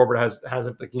campaigns before, but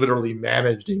hasn't literally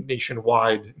managed a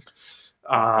nationwide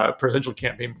presidential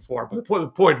campaign before. But the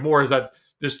point more is that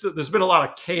there's been a lot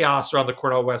of chaos around the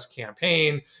Cornel West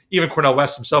campaign. Even Cornel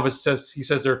West himself says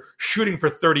they're shooting for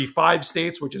 35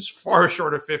 states, which is far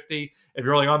short of 50. If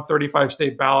you're only on 35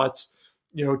 state ballots,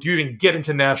 do you even get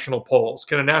into national polls?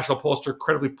 Can a national pollster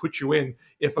credibly put you in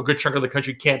if a good chunk of the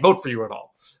country can't vote for you at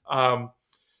all?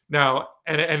 Now,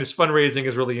 and his fundraising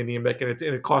is really anemic, and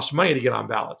it costs money to get on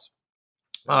ballots.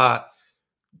 Now,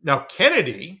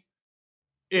 Kennedy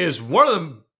is one of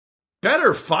the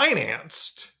better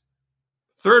financed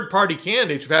third-party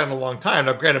candidates we've had in a long time.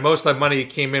 Now, granted, most of that money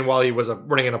came in while he was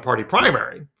running in a party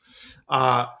primary.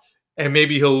 And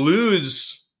maybe he'll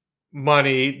lose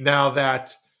money now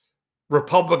that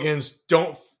Republicans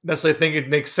don't necessarily think it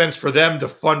makes sense for them to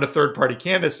fund a third-party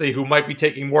candidacy who might be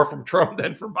taking more from Trump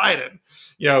than from Biden.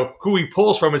 Who he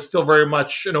pulls from is still very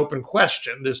much an open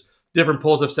question. There's different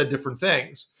polls have said different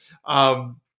things.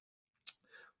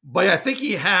 But I think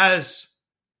he has,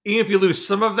 even if you lose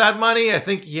some of that money, I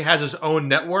think he has his own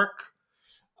network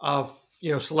of,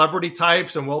 celebrity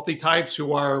types and wealthy types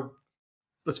who are,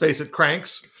 let's face it,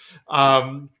 cranks.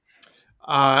 And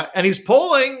he's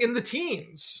polling in the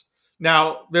teens.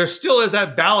 Now, there still is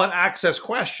that ballot access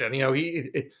question.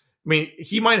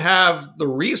 He might have the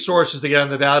resources to get on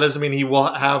the ballot. Doesn't mean he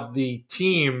will have the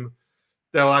team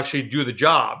that will actually do the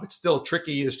job. It's still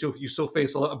tricky. You still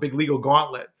face a big legal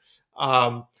gauntlet.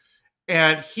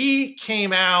 And he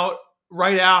came out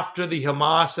right after the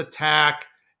Hamas attack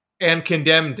and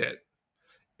condemned it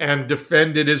and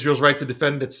defended Israel's right to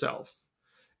defend itself.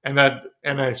 And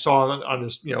I saw on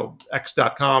his,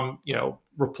 X.com,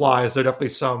 replies, there are definitely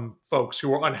some folks who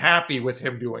were unhappy with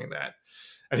him doing that.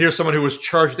 And here's someone who was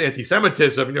charged with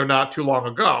anti-Semitism, not too long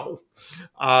ago.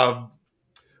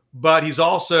 But he's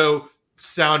also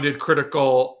sounded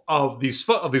critical of these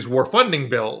war funding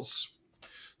bills.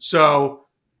 So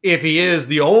if he is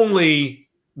the only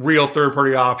real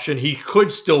third-party option, he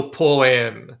could still pull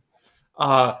in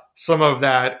some of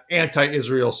that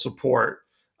anti-Israel support,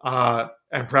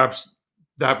 and perhaps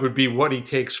that would be what he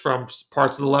takes from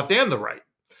parts of the left and the right.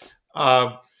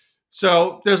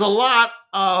 So there's a lot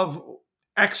of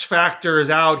X factors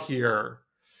out here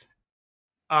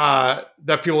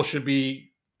that people should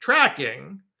be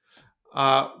tracking.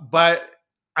 But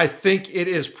I think it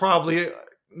is probably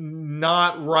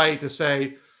not right to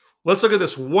say, let's look at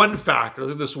this one factor.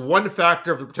 Look at this one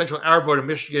factor of the potential Arab vote in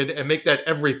Michigan and make that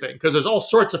everything. Because there's all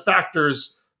sorts of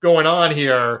factors going on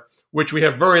here, which we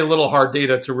have very little hard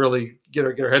data to really get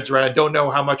our heads around. I don't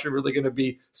know how much are really going to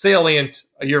be salient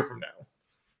a year from now.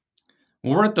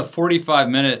 We're at the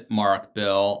 45-minute mark,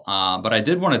 Bill, but I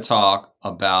did want to talk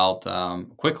about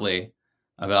quickly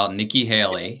about Nikki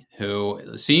Haley,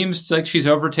 who seems like she's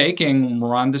overtaking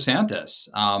Ron DeSantis,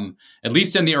 at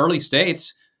least in the early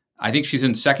states. I think she's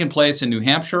in second place in New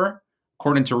Hampshire,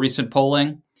 according to recent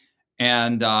polling,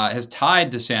 and has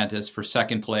tied DeSantis for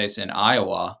second place in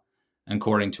Iowa,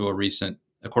 according to a recent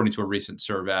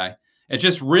survey. It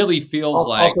just really feels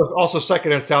also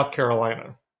second in South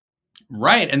Carolina.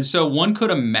 Right. And so one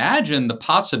could imagine the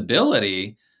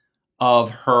possibility of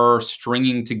her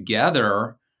stringing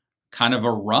together kind of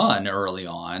a run early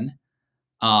on.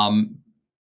 And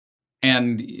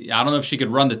I don't know if she could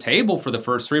run the table for the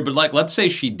first three, but let's say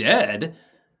she did.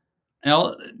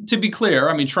 Now, to be clear,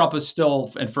 I mean, Trump is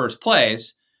still in first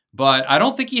place, but I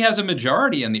don't think he has a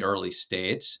majority in the early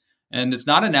states, and it's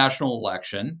not a national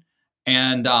election.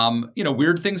 And,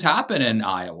 weird things happen in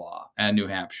Iowa and New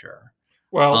Hampshire.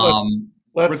 Well,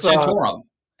 let's Santorum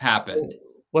happened.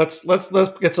 Let's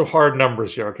get some hard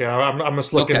numbers here. Okay, I'm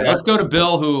just looking. Okay, let's go to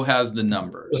Bill, who has the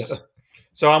numbers.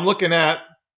 So I'm looking at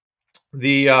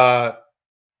the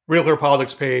Real Clear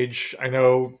Politics page. I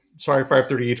know, sorry,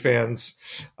 538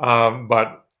 fans,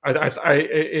 but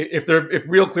if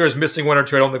Real Clear is missing one or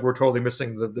two, I don't think we're totally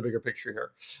missing the bigger picture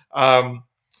here.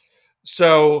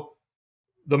 So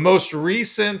the most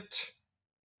recent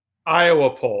Iowa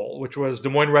poll, which was Des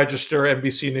Moines Register,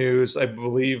 NBC News, I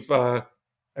believe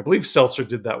Seltzer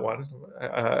did that one.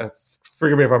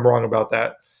 Forgive me if I'm wrong about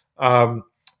that.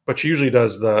 But she usually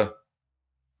does the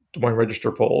Des Moines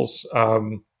Register polls.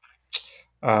 I'm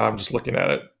just looking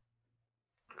at it.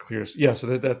 Clear. Yeah,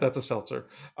 so that's a Seltzer.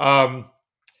 That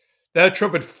had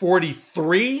Trump at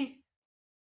 43,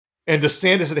 and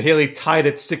DeSantis and Haley tied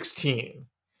at 16.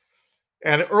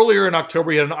 And earlier in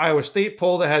October, he had an Iowa State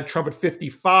poll that had Trump at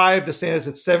 55, DeSantis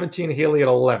at 17, Haley at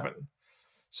 11.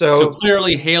 So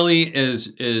clearly,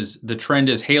 the trend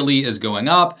is Haley is going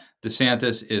up,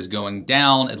 DeSantis is going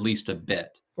down at least a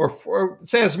bit. Or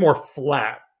DeSantis more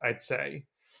flat, I'd say.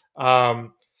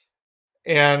 And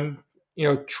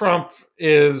Trump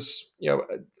is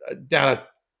down a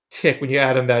tick when you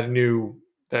add in that new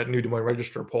Des Moines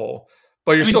Register poll.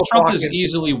 But Trump is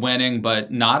easily winning,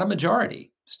 but not a majority.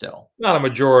 Still not a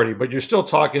majority, but you're still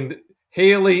talking.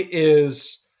 Haley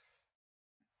is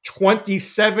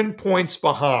 27 points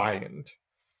behind,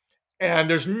 and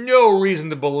there's no reason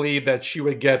to believe that she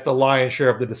would get the lion's share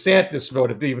of the DeSantis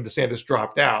vote if even DeSantis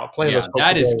dropped out.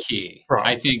 That is key.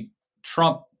 I think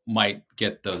Trump might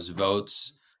get those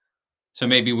votes, so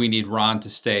maybe we need Ron to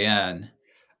stay in.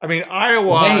 I mean,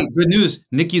 Iowa. Hey, good news!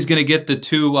 Nikki's going to get the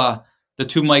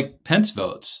two Mike Pence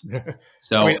votes.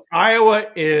 So I mean, Iowa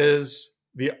is.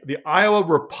 The Iowa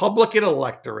Republican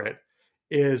electorate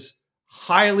is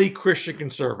highly Christian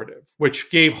conservative,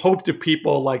 which gave hope to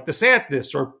people like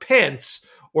DeSantis or Pence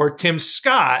or Tim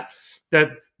Scott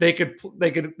that they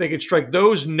could strike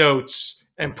those notes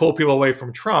and pull people away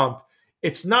from Trump.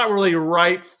 It's not really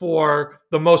right for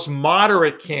the most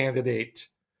moderate candidate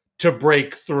to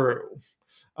break through.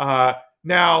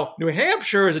 Now, New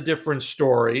Hampshire is a different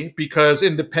story because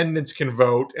independents can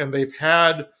vote, and they've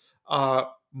had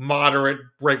moderate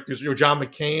breakthroughs. John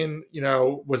McCain,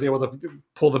 was able to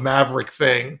pull the Maverick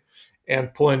thing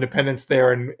and pull independents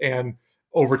there and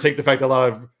overtake the fact that a lot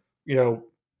of,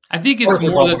 I think it's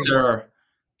more that they're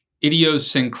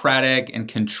idiosyncratic and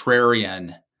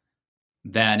contrarian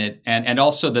than it, and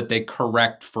also that they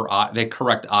correct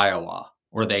Iowa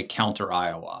or they counter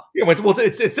Iowa. Yeah, well,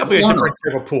 it's definitely a different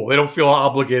type of pool. They don't feel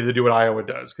obligated to do what Iowa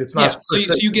does. It's not. So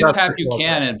you get Pat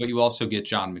Buchanan, but you also get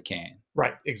John McCain.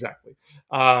 Right, exactly.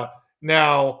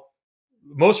 Now,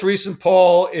 most recent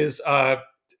poll is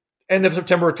end of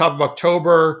September, top of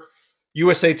October.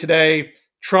 USA Today: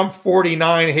 Trump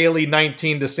 49, Haley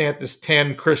 19, DeSantis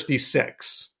 10, Christie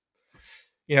 6.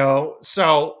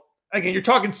 So again, you're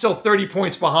talking still 30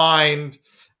 points behind.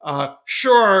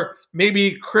 Sure,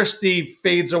 maybe Christie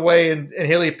fades away and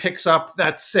Haley picks up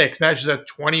that 6. Now she's at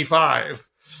 25.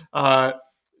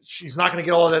 She's not going to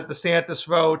get all of that DeSantis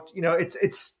vote.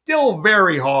 It's still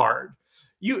very hard.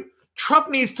 Trump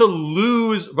needs to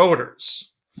lose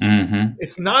voters. Mm-hmm.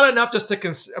 It's not enough just to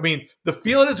the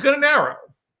field is going to narrow.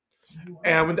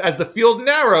 And as the field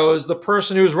narrows, the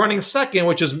person who's running second,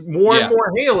 which is more and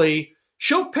more Haley,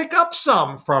 she'll pick up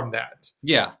some from that.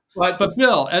 Yeah. But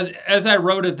Bill, as I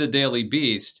wrote at the Daily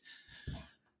Beast,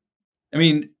 I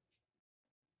mean,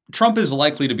 Trump is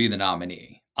likely to be the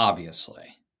nominee,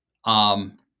 obviously.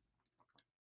 But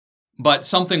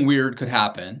something weird could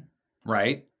happen,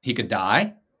 right? He could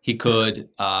die. He could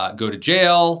go to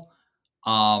jail.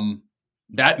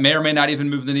 That may or may not even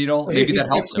move the needle. Maybe that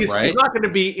helps him, right? He's not going to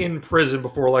be in prison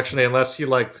before Election Day unless he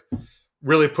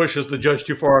really pushes the judge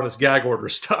too far on this gag order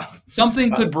stuff.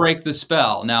 Something could break the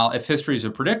spell. Now, if history is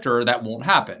a predictor, that won't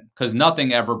happen because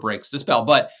nothing ever breaks the spell.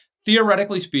 But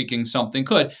theoretically speaking, something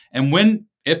could. And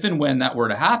if and when that were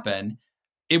to happen,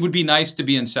 it would be nice to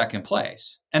be in second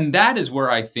place. And that is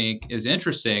where I think is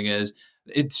interesting is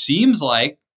it seems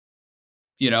like,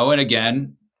 and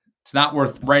again, it's not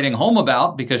worth writing home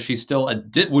about because she's still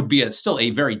still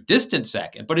a very distant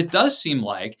second. But it does seem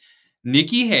like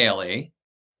Nikki Haley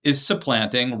is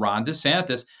supplanting Ron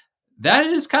DeSantis. That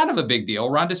is kind of a big deal.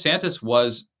 Ron DeSantis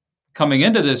was coming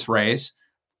into this race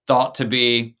thought to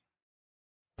be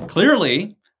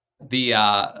clearly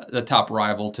the top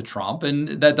rival to Trump, and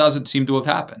that doesn't seem to have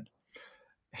happened.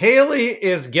 Haley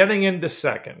is getting into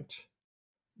second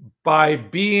by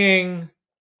being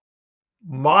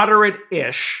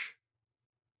moderate-ish,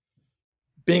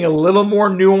 being a little more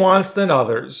nuanced than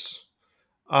others,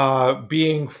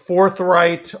 being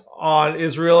forthright on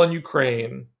Israel and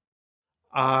Ukraine,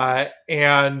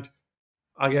 and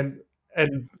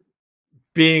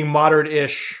being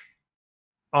moderate-ish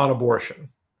on abortion.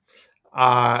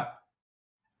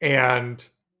 And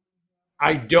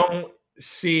I don't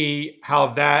see how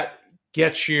that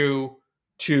gets you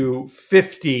to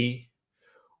 50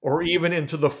 or even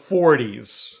into the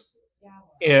 40s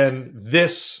in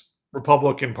this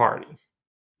Republican Party.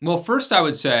 Well, first I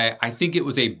would say, I think it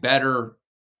was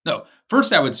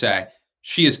first I would say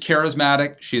she is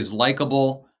charismatic. She is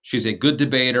likable. She's a good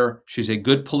debater. She's a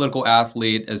good political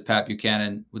athlete, as Pat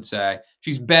Buchanan would say.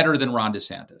 She's better than Ron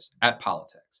DeSantis at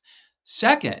politics.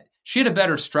 Second, she had a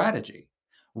better strategy.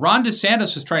 Ron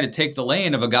DeSantis was trying to take the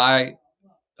lane of a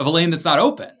lane that's not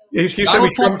open.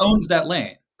 Donald Trump owns that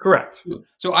lane. Correct.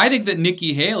 So I think that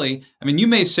Nikki Haley, you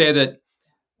may say that,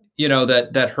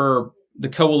 that the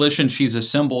coalition she's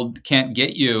assembled can't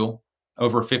get you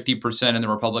over 50% in the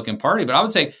Republican Party. But I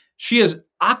would say she has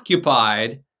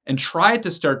occupied and tried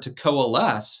to start to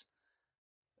coalesce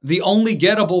the only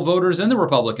gettable voters in the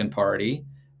Republican Party.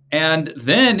 And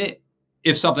then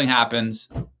if something happens,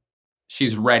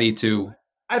 she's ready to.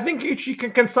 I think she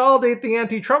can consolidate the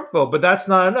anti-Trump vote, but that's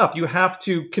not enough. You have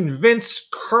to convince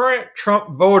current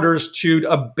Trump voters to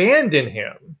abandon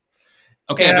him.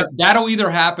 Okay, but that'll either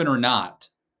happen or not.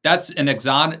 That's an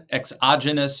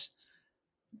exogenous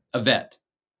event.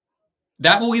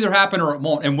 That will either happen or it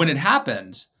won't. And when it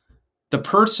happens, the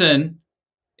person,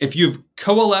 if you've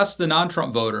coalesced the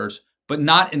non-Trump voters, but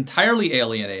not entirely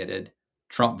alienated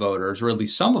Trump voters, or at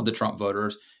least some of the Trump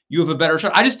voters, you have a better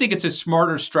shot. I just think it's a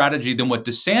smarter strategy than what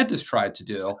DeSantis tried to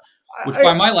do, which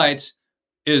by my lights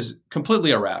is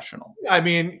completely irrational.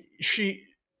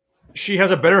 She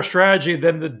has a better strategy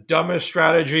than the dumbest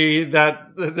strategy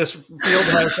that this field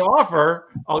has to offer.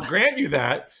 I'll grant you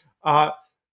that. I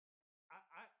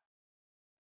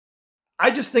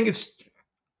just think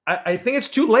I think it's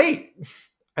too late.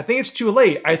 I think it's too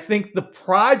late. I think the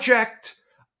project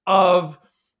of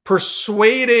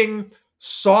persuading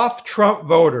soft Trump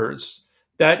voters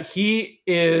that he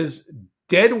is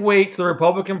dead weight to the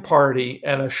Republican Party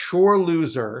and a sure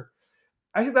loser,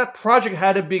 I think that project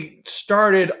had to be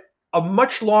started a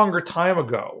much longer time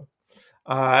ago.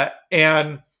 Haley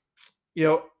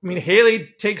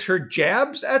takes her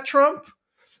jabs at Trump,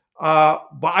 but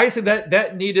I think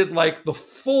that needed the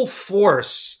full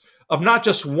force of not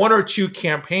just one or two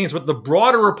campaigns, but the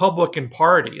broader Republican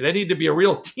Party. They need to be a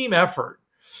real team effort.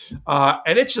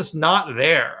 And it's just not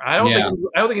there. I don't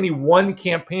think any one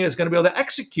campaign is going to be able to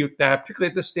execute that,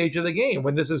 particularly at this stage of the game.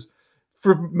 When this is,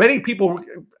 for many people,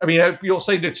 you'll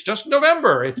say it's just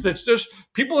November. It's just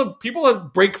people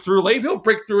have breakthrough late. People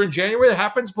break through in January. That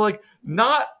happens, but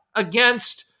not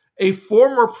against a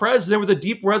former president with a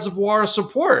deep reservoir of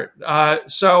support. I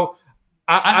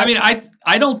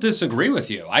don't disagree with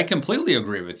you. I completely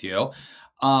agree with you.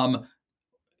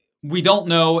 We don't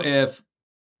know if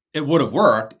it would have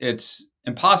worked. It's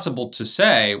impossible to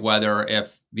say whether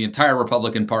if the entire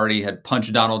Republican Party had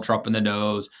punched Donald Trump in the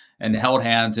nose and held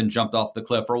hands and jumped off the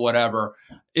cliff or whatever,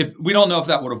 if we don't know if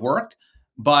that would have worked.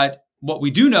 But what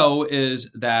we do know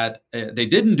is that they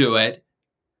didn't do it,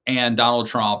 and Donald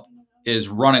Trump is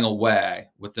running away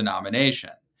with the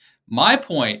nomination. My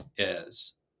point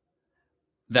is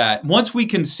that once we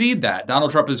concede that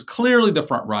Donald Trump is clearly the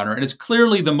front runner and is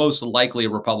clearly the most likely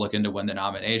Republican to win the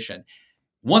nomination,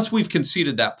 once we've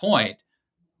conceded that point,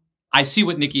 I see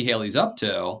what Nikki Haley's up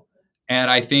to, and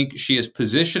I think she is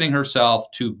positioning herself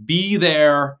to be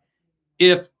there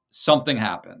if something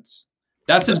happens.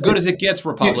 That's as good as it gets,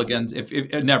 Republicans, if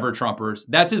never Trumpers.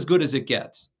 That's as good as it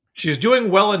gets. She's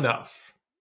doing well enough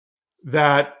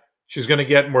that she's going to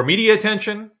get more media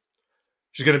attention.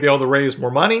 She's going to be able to raise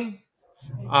more money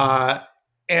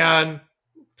and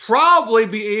probably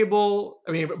be able,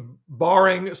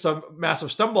 barring some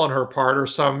massive stumble on her part or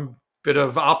some bit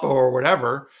of oppo or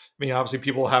whatever. Obviously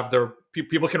people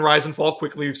can rise and fall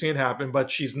quickly. We've seen it happen, but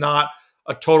she's not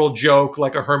a total joke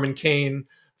like a Herman Cain,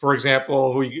 for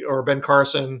example, or Ben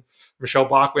Carson, Michelle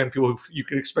Bachmann, people who you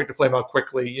could expect to flame out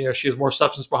quickly. She has more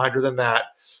substance behind her than that.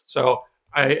 So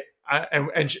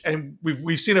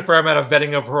we've seen a fair amount of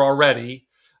vetting of her already.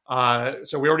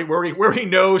 So we already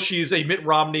know she's a Mitt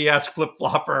Romney-esque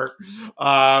flip-flopper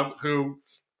who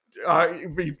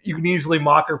you can easily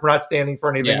mock her for not standing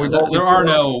for anything. Yeah, there are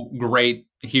no great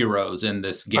heroes in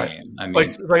this game.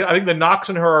 Right. I think the knocks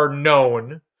on her are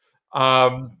known.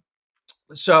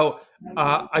 So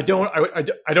I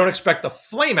don't expect a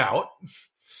flame out,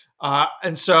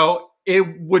 and so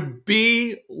it would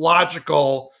be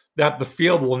logical that the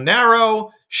field will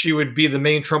narrow. She would be the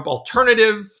main Trump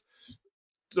alternative.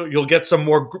 So you'll get some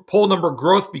more poll number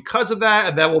growth because of that,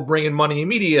 and that will bring in money and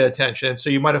media attention. So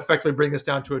you might effectively bring this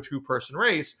down to a two-person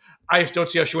race. I just don't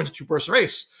see how she wins a two-person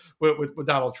race with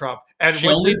Donald Trump. And she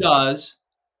only does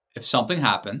if something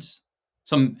happens,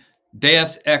 some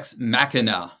Deus ex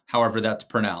machina, however that's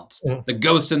pronounced, the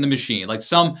ghost in the machine, like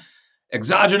some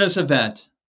exogenous event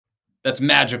that's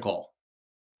magical.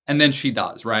 And then she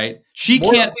does, right? She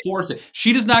can't force it.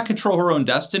 She does not control her own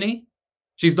destiny.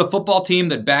 She's the football team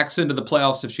that backs into the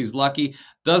playoffs if she's lucky.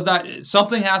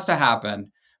 Something has to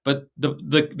happen. But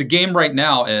the game right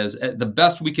now is the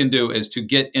best we can do is to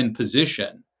get in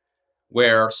position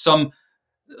where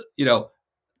the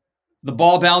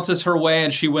ball bounces her way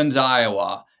and she wins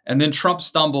Iowa. And then Trump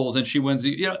stumbles and she wins.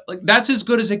 That's as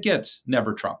good as it gets.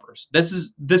 Never Trumpers. This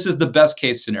is the best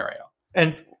case scenario.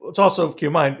 And let's also keep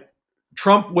in mind,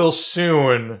 Trump will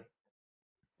soon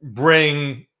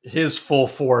bring his full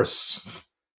force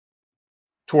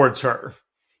towards her.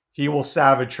 He will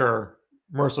savage her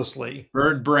mercilessly.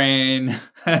 Bird brain.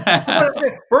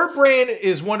 Bird brain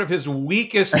is one of his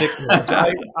weakest nicknames.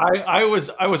 I was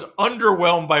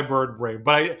underwhelmed by bird brain,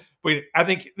 but I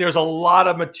think there's a lot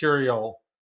of material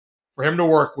for him to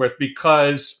work with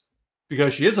because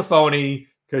she is a phony,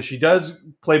 because she does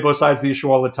play both sides of the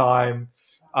issue all the time.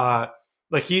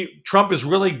 Trump is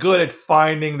really good at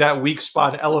finding that weak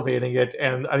spot and elevating it,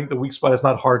 and I think the weak spot is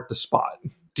not hard to spot.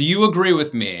 Do you agree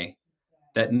with me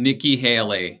that Nikki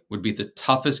Haley would be the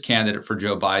toughest candidate for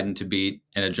Joe Biden to beat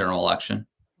in a general election?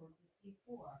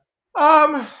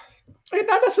 Not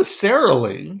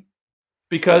necessarily,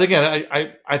 because again,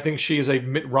 I think she is a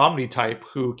Mitt Romney type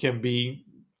who can be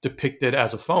depicted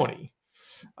as a phony.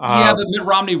 But Mitt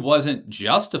Romney wasn't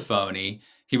just a phony.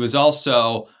 He was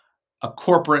also a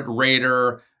corporate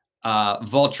raider,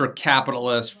 vulture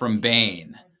capitalist from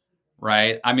Bain,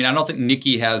 right? I don't think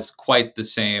Nikki has quite the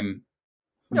same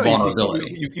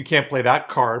vulnerability. You can't play that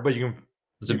card, but you can.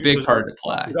 It's a big card to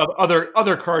play.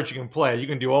 Other cards you can play. You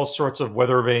can do all sorts of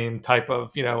weather vane type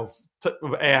of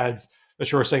ads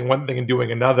that you're saying one thing and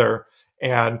doing another,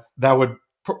 and that would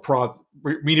prod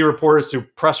media reporters to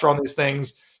press her on these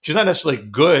things. She's not necessarily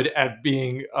good at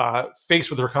being faced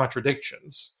with her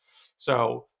contradictions.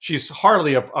 So she's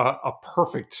hardly a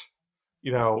perfect,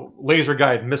 laser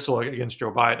guided missile against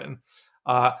Joe Biden.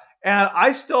 And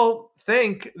I still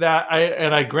think that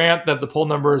I grant that the poll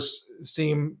numbers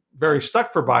seem very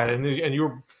stuck for Biden. And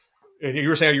you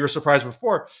were saying you were surprised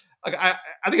before. I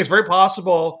think it's very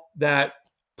possible that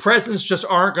presidents just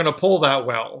aren't going to poll that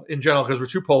well in general because we're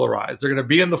too polarized. They're going to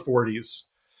be in the 40s.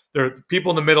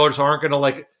 People in the middle just aren't going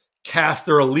to cast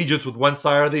their allegiance with one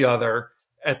side or the other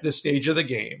at this stage of the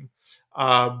game.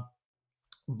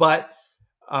 But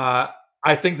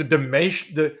I think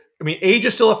age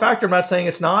is still a factor. I'm not saying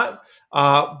it's not,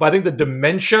 but I think the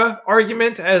dementia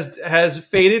argument has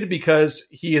faded because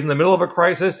he is in the middle of a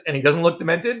crisis and he doesn't look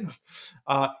demented.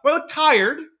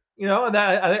 Tired, and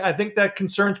that I think that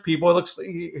concerns people.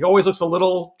 He always looks a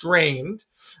little drained.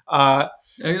 A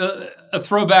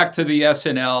throwback to the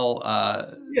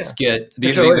SNL skit.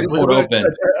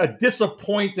 A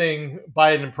disappointing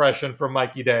Biden impression from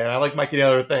Mikey Day. And I like Mikey Day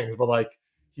other things, but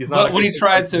he's not. But when he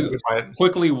tried to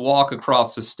quickly walk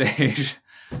across the stage,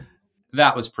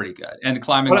 That was pretty good. And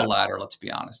climbing the ladder, let's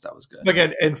be honest, that was good.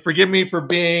 Again, and forgive me for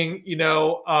being,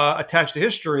 attached to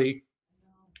history.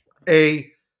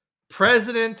 A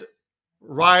president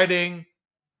riding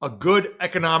a good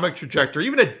economic trajectory,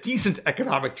 even a decent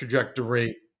economic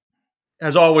trajectory,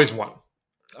 has always won.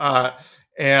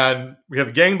 And we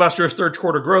have the gangbusters third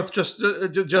quarter growth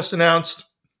just announced.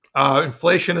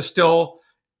 Inflation is still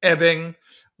ebbing.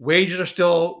 Wages are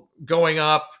still going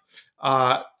up.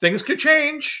 Things could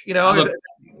change. Look,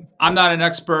 I'm not an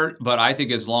expert, but I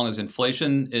think as long as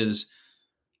inflation is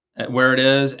where it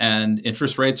is and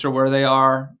interest rates are where they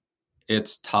are,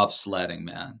 it's tough sledding,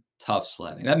 man. Tough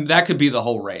sledding. That could be the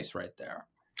whole race right there.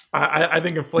 I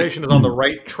think inflation is on the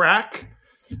right track.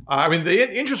 The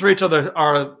interest rates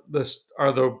are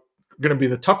going to be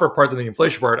the tougher part than the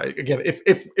inflation part. Again,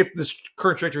 if this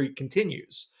current trajectory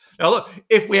continues. Now, look,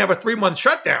 if we have a 3-month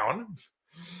shutdown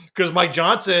because Mike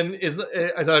Johnson is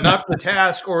not the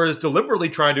task or is deliberately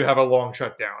trying to have a long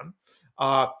shutdown,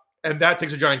 and that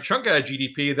takes a giant chunk out of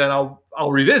GDP, then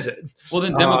I'll revisit. Well,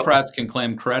 then Democrats can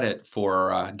claim credit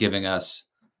for giving us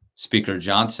Speaker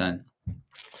Johnson.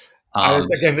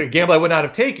 Again, the gamble I would not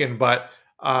have taken, but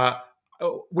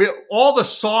all the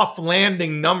soft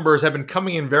landing numbers have been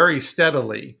coming in very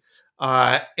steadily.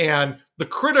 And the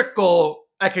critical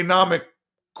economic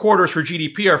quarters for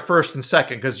GDP are first and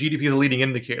second because GDP is a leading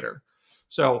indicator.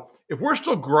 So if we're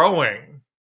still growing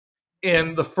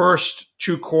in the first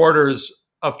 2 quarters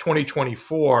of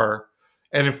 2024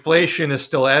 and inflation is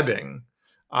still ebbing,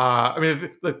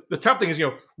 the tough thing is,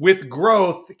 with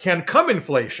growth can come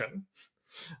inflation.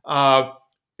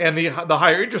 And the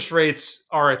higher interest rates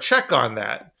are a check on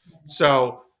that.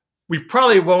 So we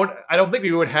probably won't, I don't think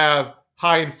we would have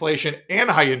high inflation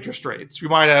and high interest rates. We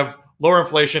might have lower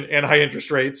inflation and high interest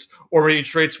rates, or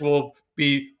interest rates will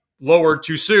be lowered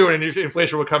too soon and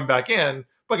inflation will come back in.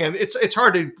 But again, it's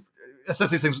hard to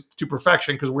assess these things to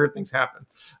perfection because weird things happen.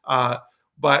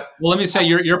 But let me say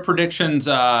your predictions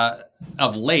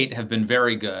of late have been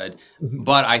very good,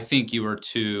 but I think you were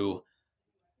too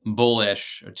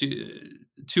bullish or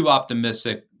too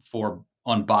optimistic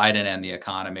on Biden and the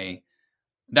economy.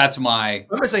 That's my. I'm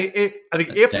going to say, I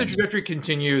think if the trajectory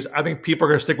continues, I think people are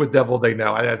going to stick with devil they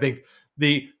know. And I think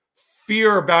the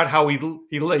fear about how he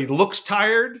looks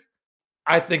tired,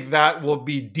 I think that will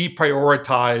be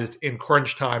deprioritized in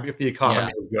crunch time if the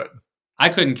economy is good. I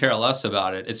couldn't care less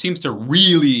about it. It seems to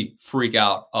really freak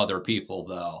out other people,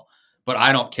 though. But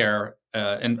I don't care.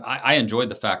 And I enjoyed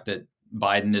the fact that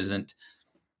Biden isn't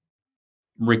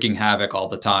wreaking havoc all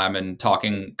the time and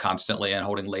talking constantly and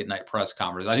holding late night press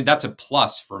conferences. I think that's a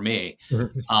plus for me.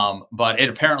 But it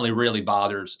apparently really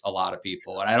bothers a lot of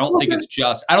people. And I don't think it's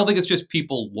just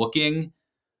people looking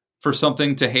for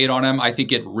something to hate on him. I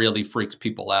think it really freaks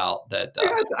people out that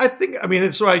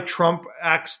it's why Trump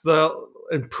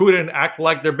and Putin act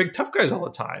like they're big tough guys all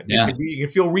the time. Yeah. You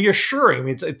can feel reassuring.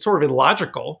 It's sort of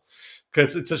illogical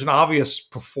because it's such an obvious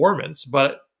performance,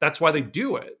 but that's why they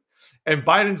do it. And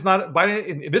Biden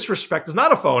in this respect is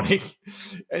not a phony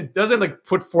and doesn't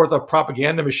put forth a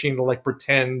propaganda machine to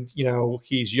pretend,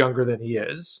 he's younger than he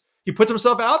is. He puts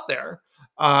himself out there.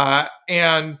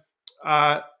 And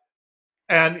I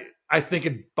think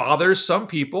it bothers some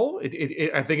people.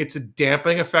 I think it's a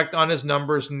dampening effect on his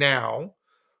numbers now.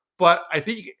 But I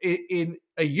think in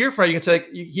a year from now,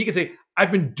 he can say,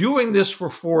 I've been doing this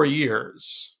for 4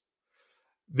 years.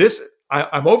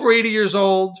 I'm over 80 years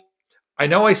old. I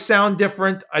know I sound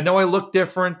different. I know I look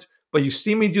different, but you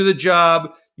see me do the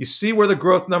job. You see where the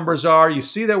growth numbers are. You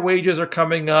see that wages are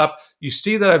coming up. You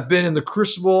see that I've been in the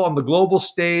crucible on the global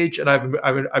stage, and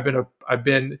I've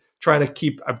been trying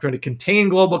to contain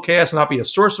global chaos and not be a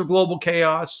source of global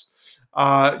chaos.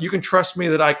 You can trust me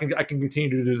that I can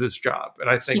continue to do this job. And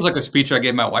I think feels like a speech I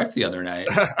gave my wife the other night.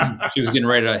 She was getting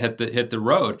ready to hit the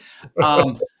road.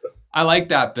 I like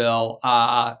that, Bill.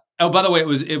 Oh, by the way,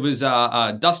 it was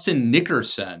Dustin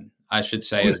Nickerson, I should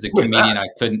say, is the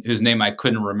comedian whose name I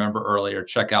couldn't remember earlier.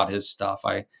 Check out his stuff.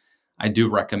 I do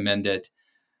recommend it.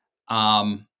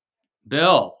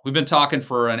 Bill, we've been talking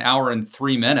for an hour and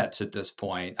 3 minutes at this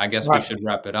point. I guess we should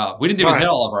wrap it up. We didn't even hit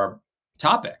all of our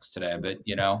topics today, but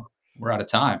we're out of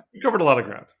time. We covered a lot of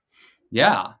ground.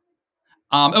 Yeah.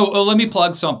 Let me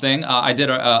plug something. I did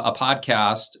a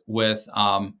podcast with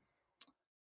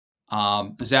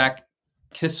Zach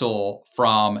Kissel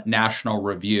from National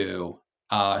Review,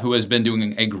 who has been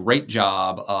doing a great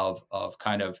job of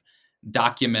kind of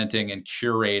documenting and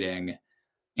curating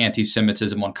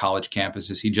anti-Semitism on college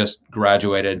campuses. He just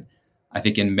graduated, I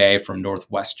think, in May from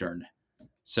Northwestern.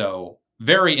 So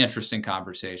very interesting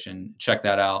conversation. Check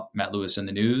that out, Matt Lewis in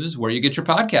the News, where you get your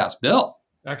podcast. Bill.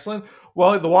 Excellent.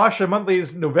 Well, the Washington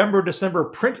Monthly's November, December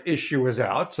print issue is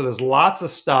out, so there's lots of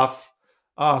stuff.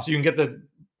 So you can get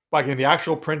by getting the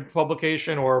actual print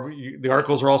publication, or the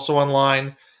articles are also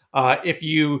online. If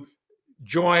you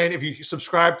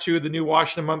subscribe to the new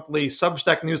Washington Monthly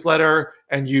Substack newsletter,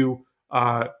 and you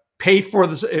pay for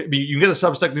this, you can get the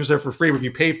Substack newsletter for free. But if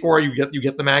you pay for it, you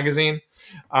get the magazine.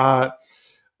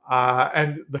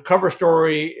 And the cover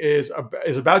story is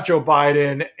about Joe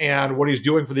Biden and what he's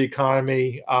doing for the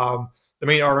economy. The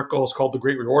main article is called "The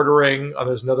Great Reordering."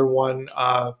 There's another one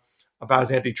about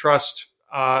his antitrust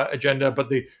agenda, but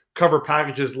the cover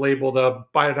package is labeled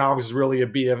 "Bidenomics is really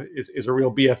is a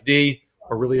real BFD,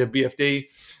 or really a BFD."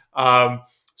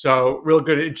 So, real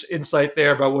good insight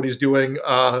there about what he's doing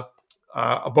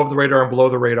above the radar and below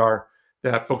the radar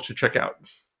that folks should check out.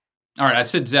 All right, I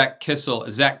said Zach Kessel.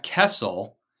 Zach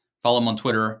Kessel. Follow him on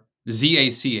Twitter,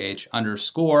 ZACH_. I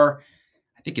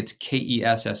think it's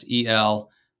KESSEL.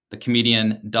 The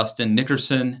comedian Dustin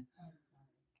Nickerson.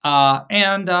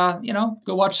 And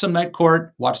go watch some Night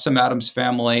Court, watch some Addams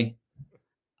Family.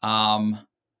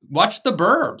 Watch The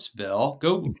Burbs, Bill.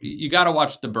 You got to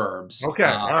watch The Burbs. Okay,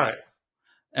 all right.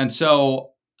 And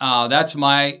so that's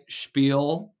my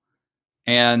spiel.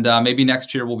 And maybe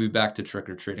next year we'll be back to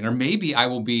trick-or-treating. Or maybe I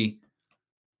will be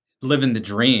living the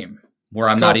dream where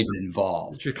I'm not even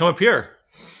involved. You should come up here.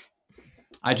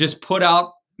 I just put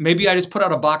out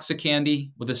a box of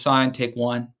candy with a sign, take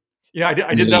one. Yeah,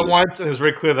 I did that once, and it was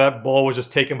very clear that bowl was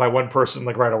just taken by one person,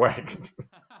 like right away.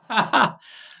 All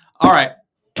right.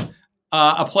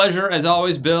 A pleasure, as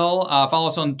always, Bill. Follow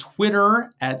us on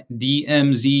Twitter at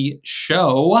DMZ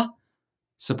Show.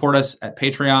 Support us at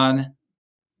Patreon.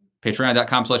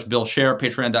 Patreon.com/Bill Scher.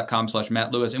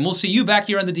 Patreon.com/Matt Lewis. And we'll see you back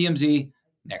here on the DMZ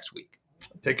next week.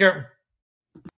 Take care.